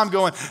rest of the time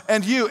going,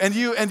 and you and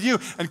you and you,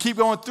 and keep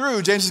going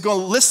through. James is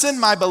going, listen,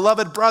 my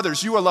beloved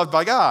brothers, you are loved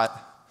by God.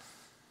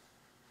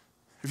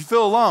 If you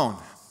feel alone,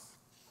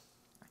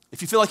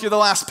 if you feel like you're the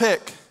last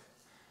pick,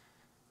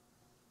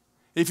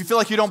 if you feel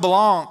like you don't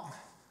belong,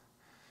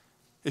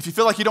 if you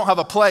feel like you don't have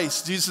a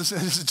place,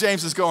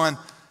 James is going,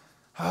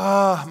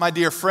 my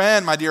dear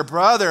friend, my dear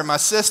brother, my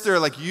sister,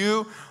 like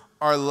you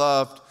are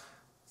loved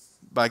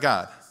by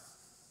God.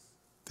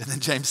 And then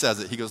James says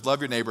it. He goes,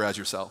 love your neighbor as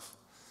yourself.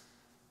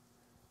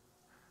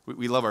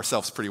 We love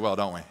ourselves pretty well,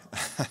 don't we?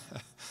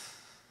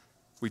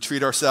 We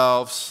treat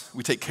ourselves,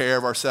 we take care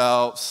of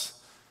ourselves.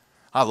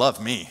 I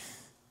love me.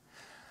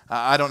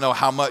 I don't know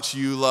how much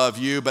you love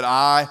you, but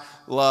I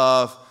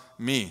love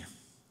me.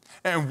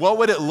 And what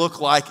would it look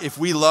like if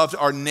we loved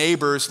our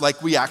neighbors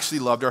like we actually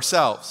loved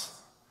ourselves?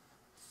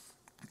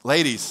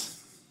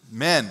 Ladies,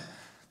 men,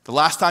 the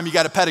last time you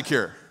got a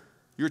pedicure,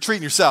 you were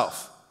treating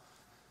yourself.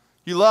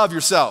 You love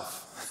yourself.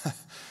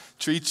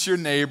 Treat your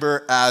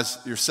neighbor as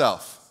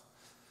yourself.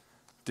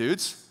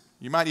 Dudes,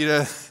 you might need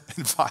to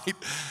invite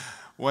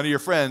one of your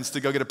friends to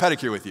go get a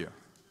pedicure with you.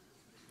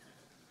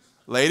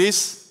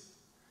 Ladies,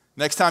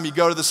 next time you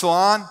go to the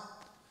salon,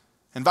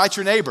 invite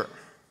your neighbor.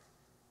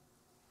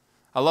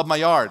 I love my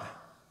yard.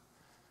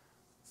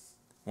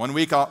 One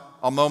week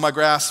I'll mow my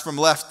grass from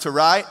left to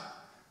right.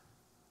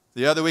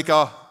 The other week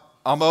I'll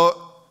mow it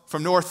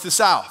from north to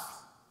south.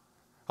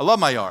 I love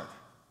my yard.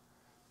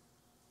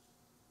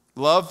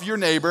 Love your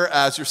neighbor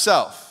as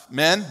yourself.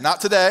 Men,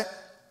 not today.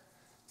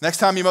 Next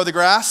time you mow the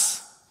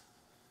grass,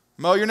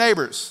 mow your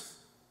neighbors.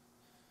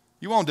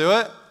 You won't do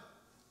it.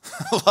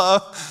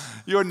 Love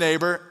your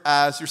neighbor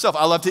as yourself.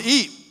 I love to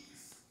eat.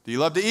 Do you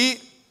love to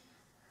eat?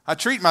 I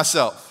treat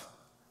myself.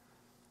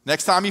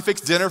 Next time you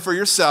fix dinner for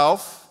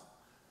yourself,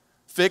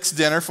 fix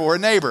dinner for a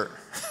neighbor.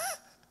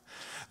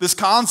 This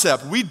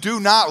concept, we do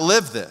not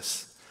live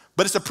this,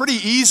 but it's a pretty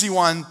easy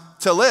one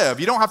to live.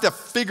 You don't have to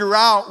figure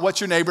out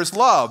what your neighbors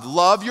love.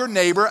 Love your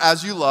neighbor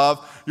as you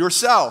love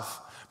yourself.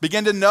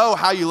 Begin to know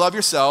how you love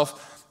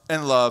yourself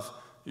and love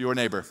your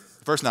neighbor.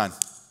 Verse 9.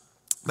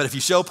 But if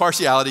you show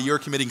partiality, you are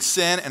committing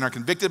sin and are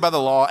convicted by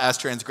the law as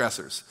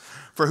transgressors.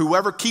 For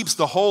whoever keeps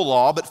the whole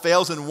law but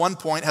fails in one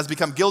point has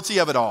become guilty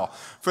of it all.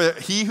 For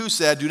he who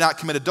said, do not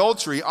commit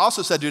adultery,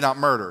 also said, do not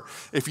murder.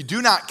 If you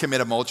do not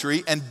commit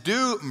adultery and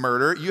do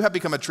murder, you have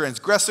become a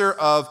transgressor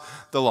of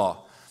the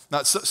law.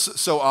 Now,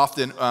 so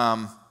often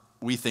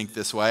we think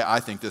this way.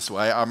 I think this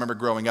way. I remember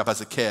growing up as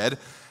a kid,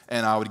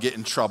 and I would get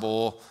in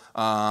trouble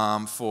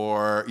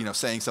for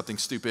saying something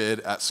stupid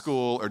at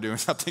school or doing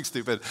something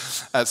stupid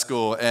at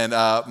school. And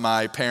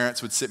my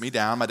parents would sit me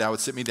down. My dad would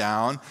sit me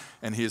down,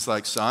 and he's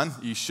like, son,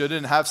 you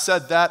shouldn't have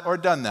said that or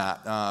done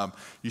that.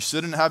 You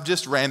shouldn't have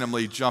just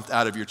randomly jumped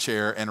out of your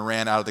chair and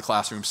ran out of the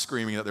classroom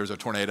screaming that there was a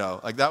tornado.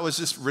 Like, that was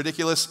just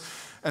ridiculous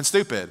and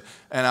stupid.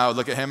 And I would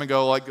look at him and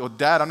go like, well,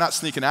 Dad, I'm not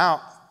sneaking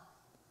out.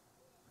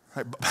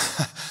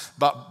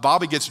 But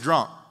Bobby gets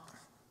drunk.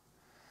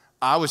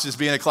 I was just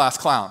being a class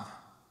clown.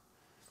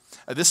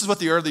 This is what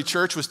the early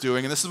church was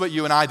doing, and this is what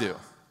you and I do.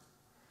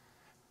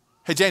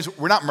 Hey, James,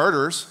 we're not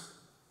murderers.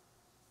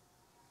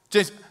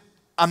 James,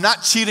 I'm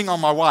not cheating on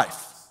my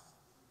wife.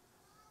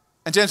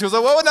 And James goes,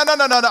 oh,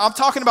 no. I'm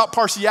talking about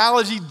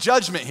partiality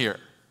judgment here.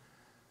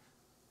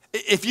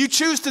 If you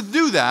choose to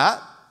do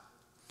that,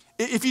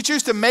 if you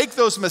choose to make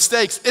those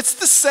mistakes, it's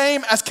the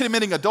same as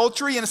committing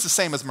adultery and it's the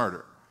same as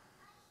murder.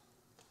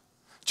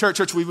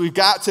 Church, we've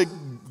got to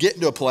get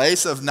into a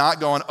place of not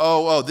going,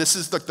 this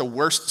is like the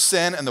worst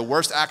sin and the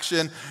worst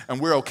action, and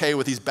we're okay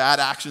with these bad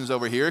actions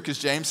over here, because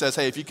James says,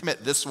 hey, if you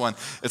commit this one,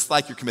 it's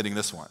like you're committing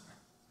this one.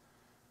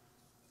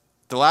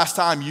 The last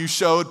time you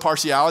showed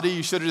partiality,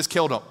 you should have just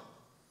killed him.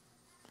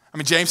 I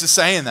mean, James is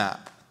saying that.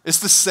 It's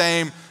the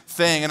same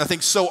thing, and I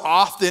think so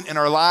often in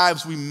our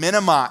lives we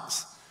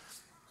minimize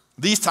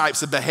these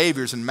types of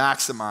behaviors and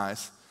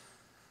maximize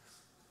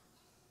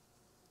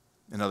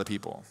in other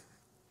people.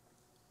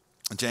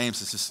 And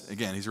James is just,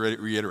 again, he's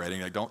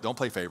reiterating, like, don't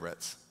play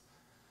favorites.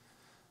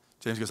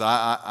 James goes,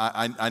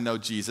 I know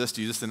Jesus.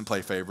 Jesus didn't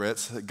play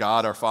favorites.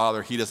 God, our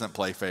Father, he doesn't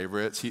play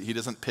favorites. He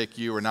doesn't pick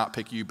you or not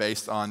pick you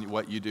based on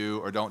what you do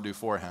or don't do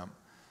for him.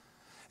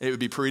 It would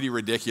be pretty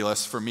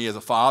ridiculous for me as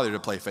a father to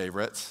play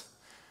favorites.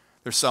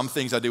 There's some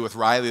things I do with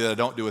Riley that I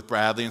don't do with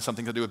Bradley, and some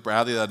things I do with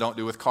Bradley that I don't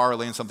do with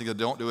Carly, and some things I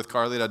don't do with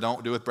Carly that I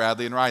don't do with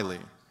Bradley and Riley.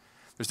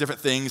 There's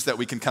different things that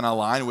we can kind of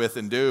align with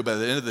and do, but at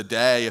the end of the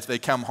day, if they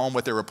come home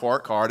with their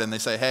report card and they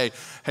say,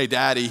 hey,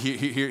 Daddy,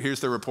 here's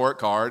the report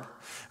card,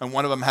 and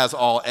one of them has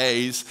all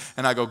A's,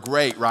 and I go,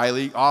 great,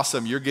 Riley,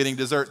 awesome, you're getting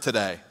dessert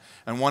today.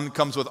 And one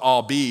comes with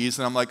all B's,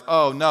 and I'm like,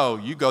 oh, no,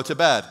 you go to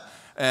bed.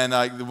 And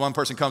the one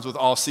person comes with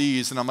all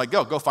C's, and I'm like,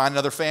 go find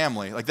another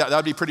family. Like, that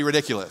would be pretty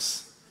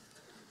ridiculous.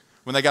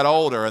 When they got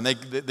older and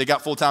they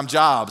got full-time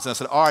jobs, and I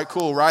said, all right,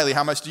 cool, Riley,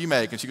 how much do you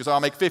make? And she goes, I'll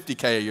make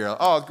 $50K a year.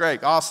 Oh,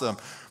 great, awesome.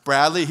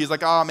 Bradley, he's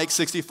like, I'll make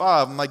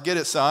 65. I'm like, get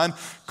it, son.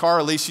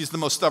 Carly, she's the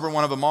most stubborn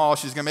one of them all.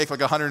 She's going to make like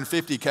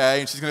 150K,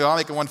 and she's going to go, I'll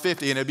make it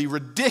 150. And it'd be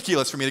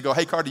ridiculous for me to go,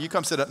 hey, Carter, you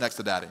come sit up next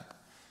to Daddy.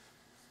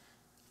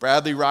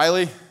 Bradley,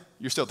 Riley,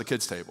 you're still at the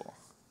kids' table.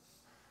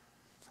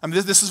 I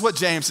mean, this is what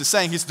James is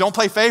saying. He's don't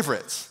play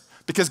favorites,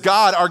 because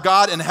God, our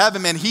God in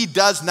heaven, man, he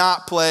does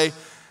not play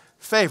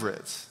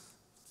favorites.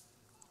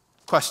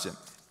 Question,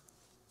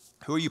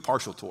 who are you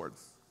partial toward?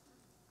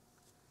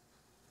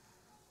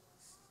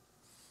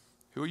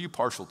 Who are you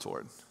partial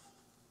toward?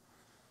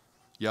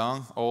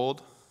 Young,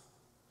 old?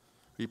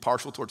 Are you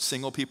partial toward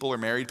single people or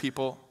married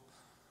people?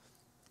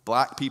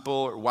 Black people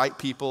or white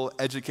people,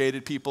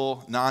 educated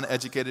people,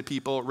 non-educated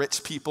people,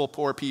 rich people,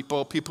 poor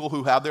people, people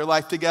who have their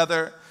life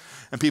together,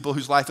 and people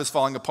whose life is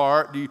falling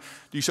apart? Do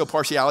you show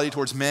partiality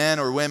towards men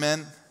or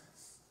women?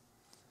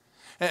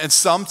 And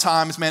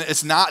sometimes, man,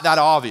 it's not that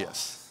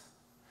obvious.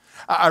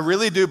 I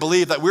really do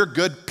believe that we're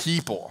good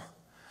people.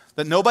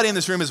 That nobody in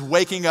this room is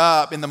waking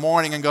up in the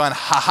morning and going,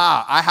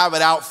 I have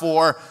it out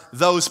for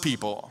those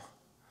people.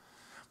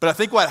 But I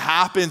think what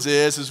happens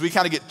is we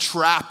kind of get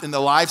trapped in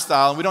the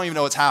lifestyle and we don't even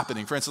know what's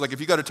happening. For instance, like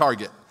if you go to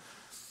Target,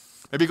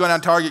 maybe going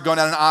down Target, going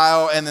down an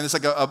aisle, and then it's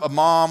like a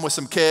mom with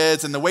some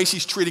kids, and the way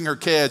she's treating her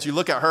kids, you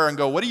look at her and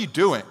go, what are you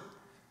doing?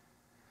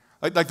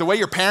 Like the way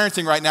you're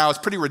parenting right now is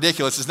pretty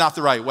ridiculous. It's not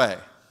the right way.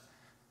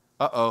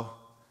 Uh-oh,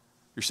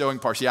 you're showing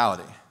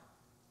partiality.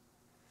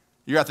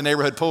 You're at the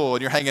neighborhood pool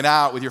and you're hanging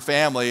out with your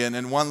family, and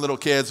then one little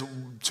kid's,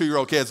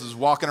 2-year-old kid is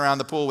walking around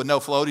the pool with no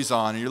floaties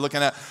on, and you're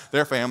looking at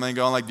their family and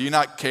going like, do you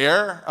not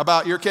care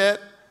about your kid?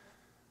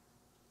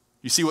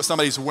 You see what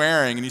somebody's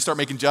wearing and you start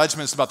making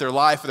judgments about their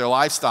life or their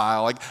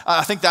lifestyle. Like,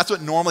 I think that's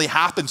what normally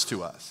happens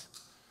to us.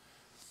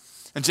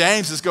 And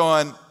James is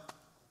going,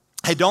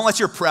 hey, don't let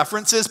your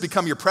preferences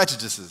become your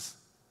prejudices.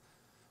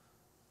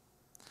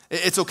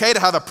 It's okay to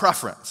have a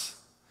preference.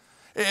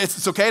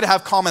 It's okay to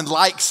have common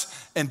likes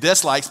and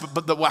dislikes,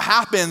 but what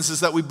happens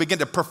is that we begin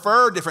to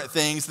prefer different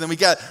things, and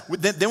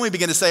then we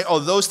begin to say, oh,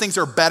 those things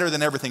are better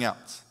than everything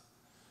else.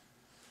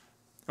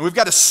 And we've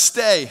got to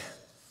stay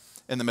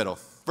in the middle.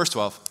 Verse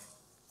 12.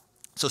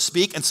 So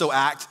speak and so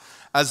act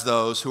as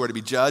those who are to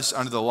be judged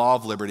under the law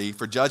of liberty,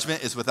 for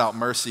judgment is without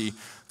mercy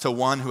to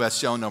one who has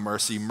shown no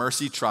mercy.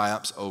 Mercy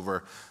triumphs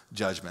over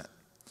judgment.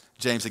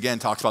 James, again,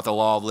 talks about the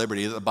law of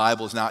liberty. The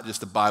Bible is not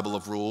just a Bible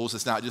of rules.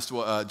 It's not just,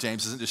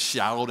 James isn't just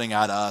shouting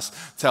at us,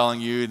 telling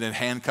you to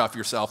handcuff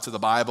yourself to the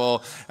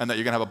Bible and that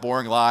you're going to have a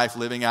boring life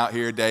living out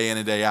here day in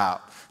and day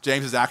out.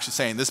 James is actually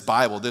saying this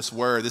Bible, this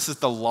word, this is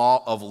the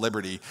law of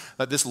liberty,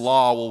 that this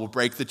law will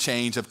break the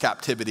chains of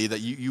captivity, that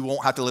you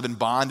won't have to live in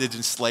bondage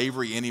and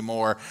slavery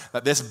anymore,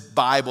 that this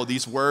Bible,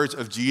 these words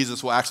of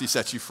Jesus will actually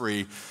set you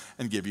free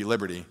and give you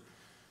liberty.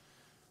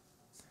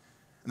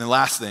 And the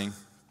last thing,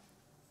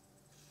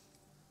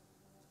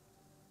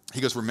 he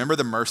goes, remember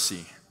the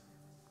mercy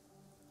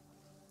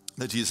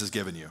that Jesus has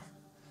given you.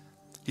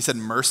 He said,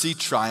 mercy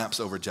triumphs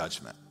over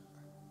judgment.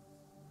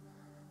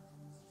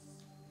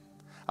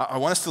 I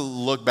want us to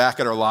look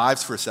back at our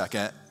lives for a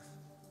second.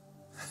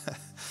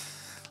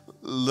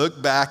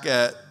 Look back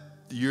at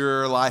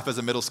your life as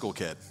a middle school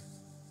kid.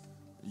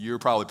 You're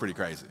probably pretty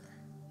crazy.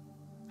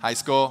 High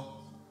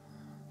school,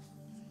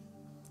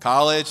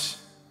 college,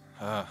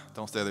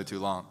 don't stay there too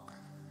long.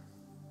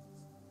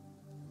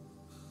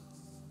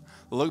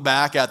 Look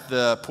back at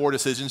the poor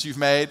decisions you've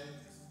made,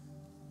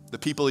 the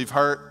people you've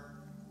hurt.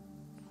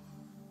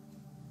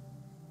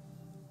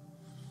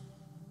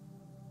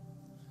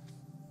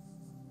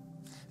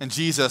 And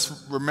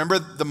Jesus, remember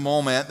the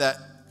moment that,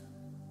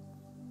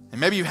 and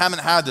maybe you haven't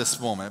had this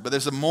moment, but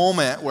there's a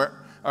moment where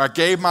I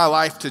gave my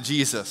life to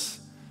Jesus.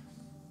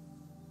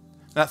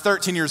 And at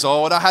 13 years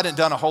old, I hadn't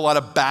done a whole lot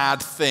of bad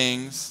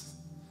things.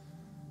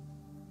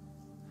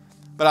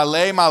 But I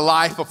lay my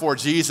life before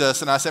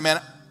Jesus and I said,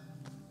 man,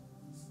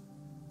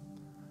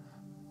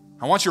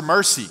 I want your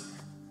mercy.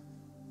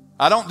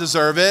 I don't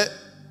deserve it.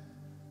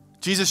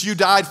 Jesus, you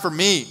died for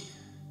me.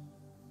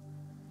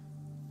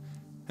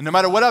 And no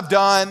matter what I've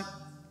done,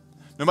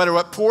 no matter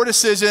what poor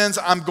decisions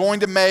I'm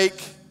going to make,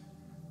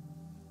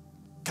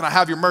 can I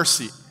have your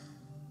mercy?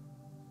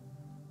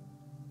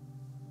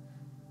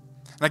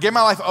 And I gave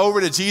my life over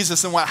to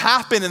Jesus, and what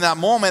happened in that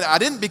moment, I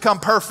didn't become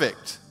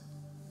perfect.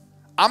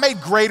 I made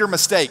greater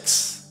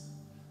mistakes.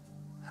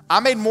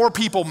 I made more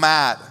people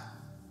mad.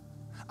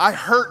 I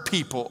hurt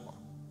people.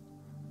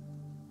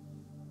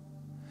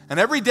 And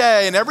every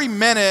day and every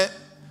minute,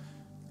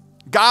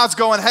 God's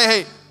going,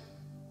 hey,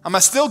 I'm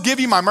going to still give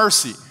you my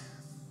mercy.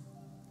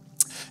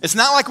 It's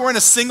not like we're in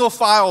a single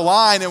file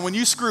line and when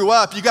you screw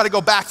up, you got to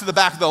go back to the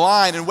back of the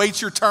line and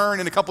wait your turn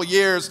in a couple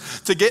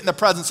years to get in the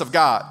presence of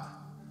God.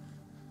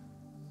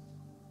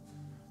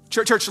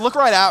 Church, look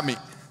right at me.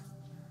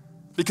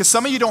 Because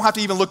some of you don't have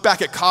to even look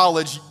back at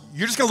college.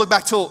 You're just going to look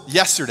back till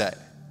yesterday,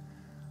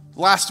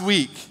 last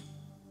week.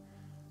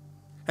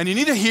 And you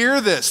need to hear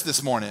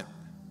this morning.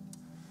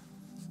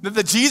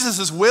 That Jesus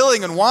is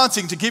willing and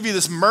wanting to give you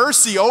this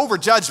mercy over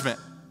judgment.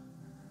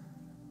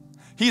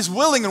 He's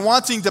willing and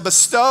wanting to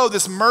bestow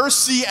this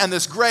mercy and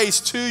this grace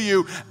to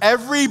you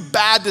every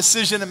bad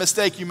decision and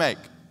mistake you make.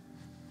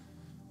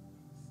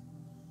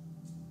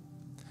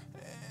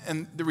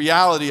 And the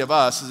reality of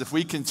us is if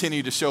we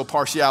continue to show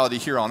partiality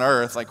here on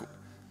earth, like,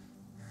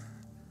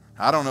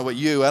 I don't know what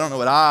you, I don't know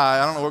what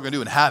I don't know what we're going to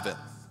do in heaven.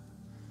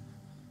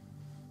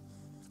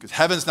 Because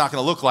heaven's not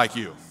going to look like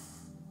you.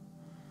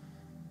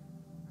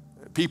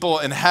 People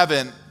in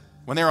heaven,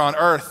 when they were on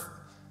earth,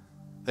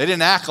 they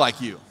didn't act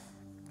like you.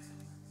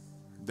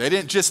 They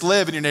didn't just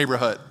live in your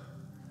neighborhood.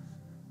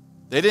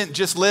 They didn't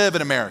just live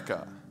in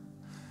America.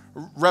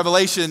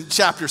 Revelation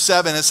chapter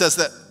 7, it says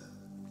that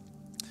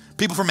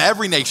people from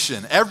every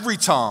nation, every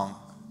tongue,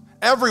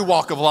 every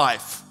walk of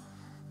life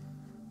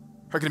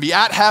are going to be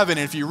at heaven.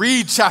 And if you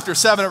read chapter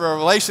 7 of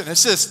Revelation,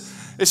 it's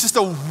just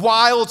a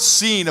wild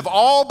scene of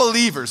all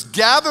believers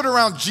gathered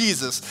around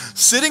Jesus,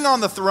 sitting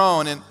on the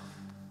throne. And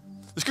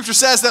the scripture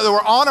says that they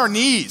were on our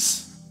knees.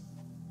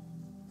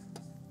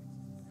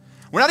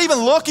 We're not even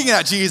looking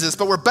at Jesus,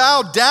 but we're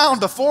bowed down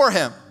before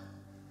him.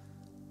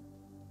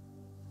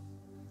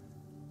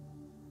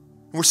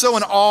 We're so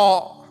in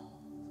awe.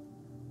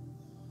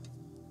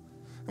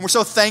 And we're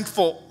so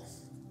thankful.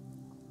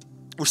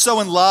 We're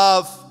so in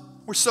love.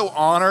 We're so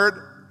honored.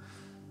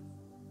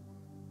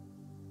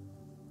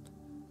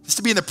 Just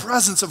to be in the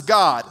presence of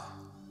God.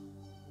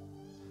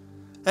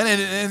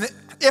 And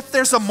if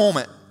there's a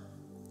moment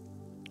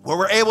where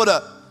we're able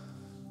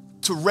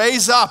to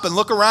raise up and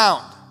look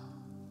around,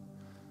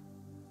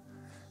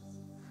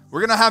 we're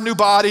going to have new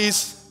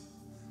bodies,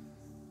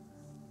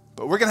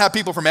 but we're going to have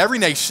people from every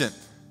nation,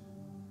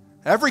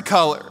 every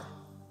color,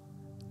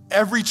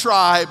 every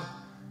tribe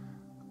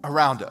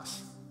around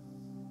us.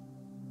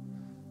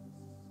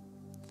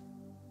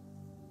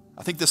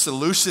 I think the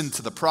solution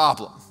to the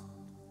problem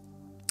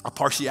of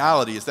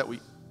partiality is that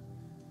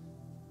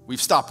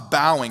we've stopped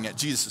bowing at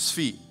Jesus'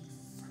 feet.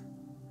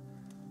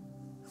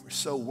 We're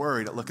so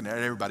worried at looking at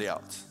everybody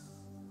else.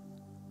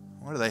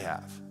 What do they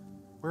have?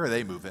 Where are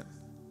they moving?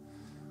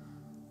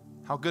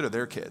 How good are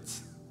their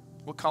kids?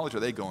 What college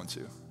are they going to?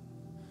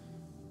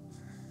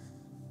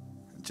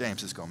 And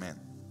James is going, man,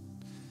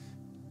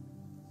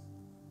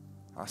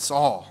 I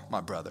saw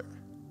my brother.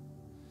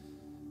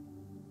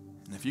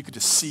 And if you could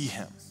just see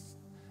him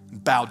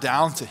and bow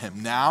down to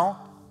him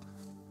now,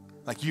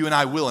 like you and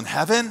I will in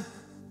heaven,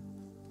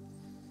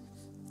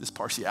 this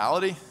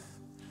partiality,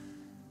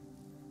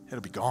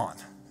 it'll be gone.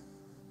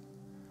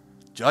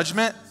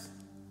 Judgment,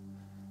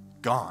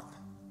 gone.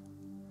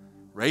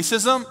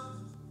 Racism,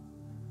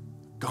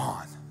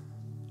 gone.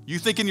 You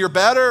thinking you're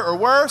better or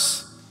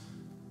worse?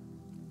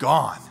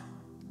 Gone.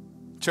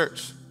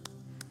 Church,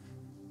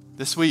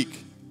 this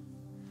week,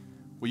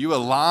 will you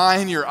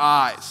align your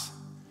eyes,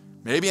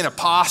 maybe in a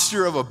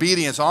posture of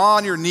obedience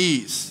on your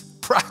knees,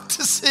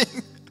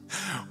 practicing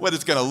what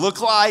it's going to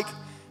look like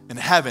in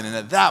heaven? And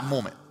at that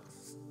moment,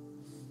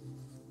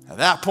 at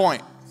that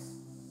point,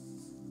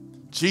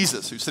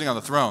 Jesus, who's sitting on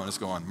the throne, is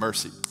going,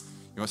 mercy.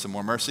 You want some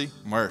more mercy?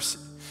 Mercy.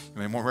 You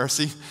want more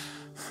mercy?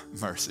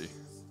 Mercy.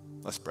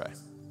 Let's pray.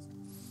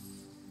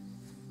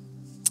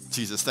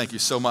 Jesus, thank you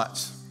so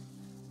much.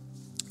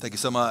 Thank you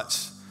so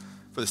much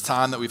for this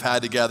time that we've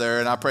had together.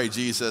 And I pray,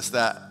 Jesus,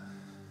 that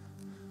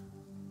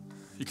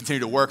you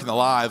continue to work in the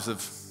lives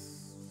of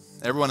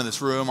everyone in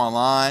this room,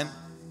 online.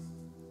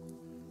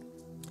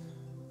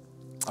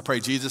 I pray,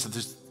 Jesus, if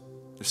there's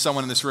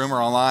someone in this room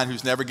or online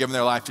who's never given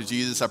their life to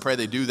Jesus, I pray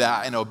they do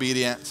that in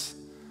obedience.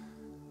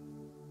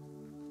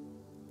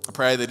 I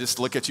pray they just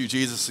look at you,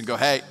 Jesus, and go,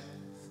 hey,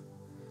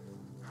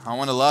 I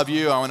want to love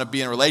you. I want to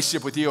be in a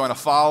relationship with you. I want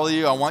to follow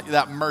you. I want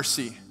that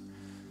mercy.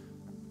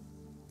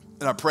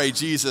 And I pray,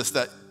 Jesus,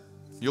 that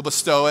you'll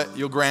bestow it.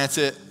 You'll grant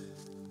it.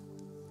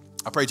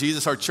 I pray,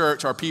 Jesus, our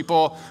church, our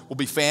people will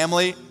be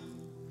family.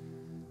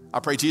 I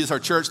pray, Jesus, our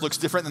church looks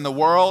different than the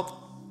world.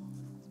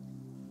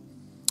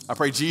 I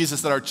pray,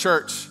 Jesus, that our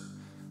church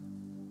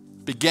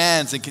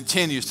begins and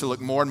continues to look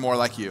more and more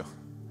like you.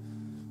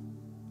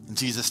 In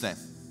Jesus' name,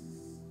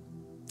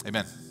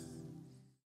 amen.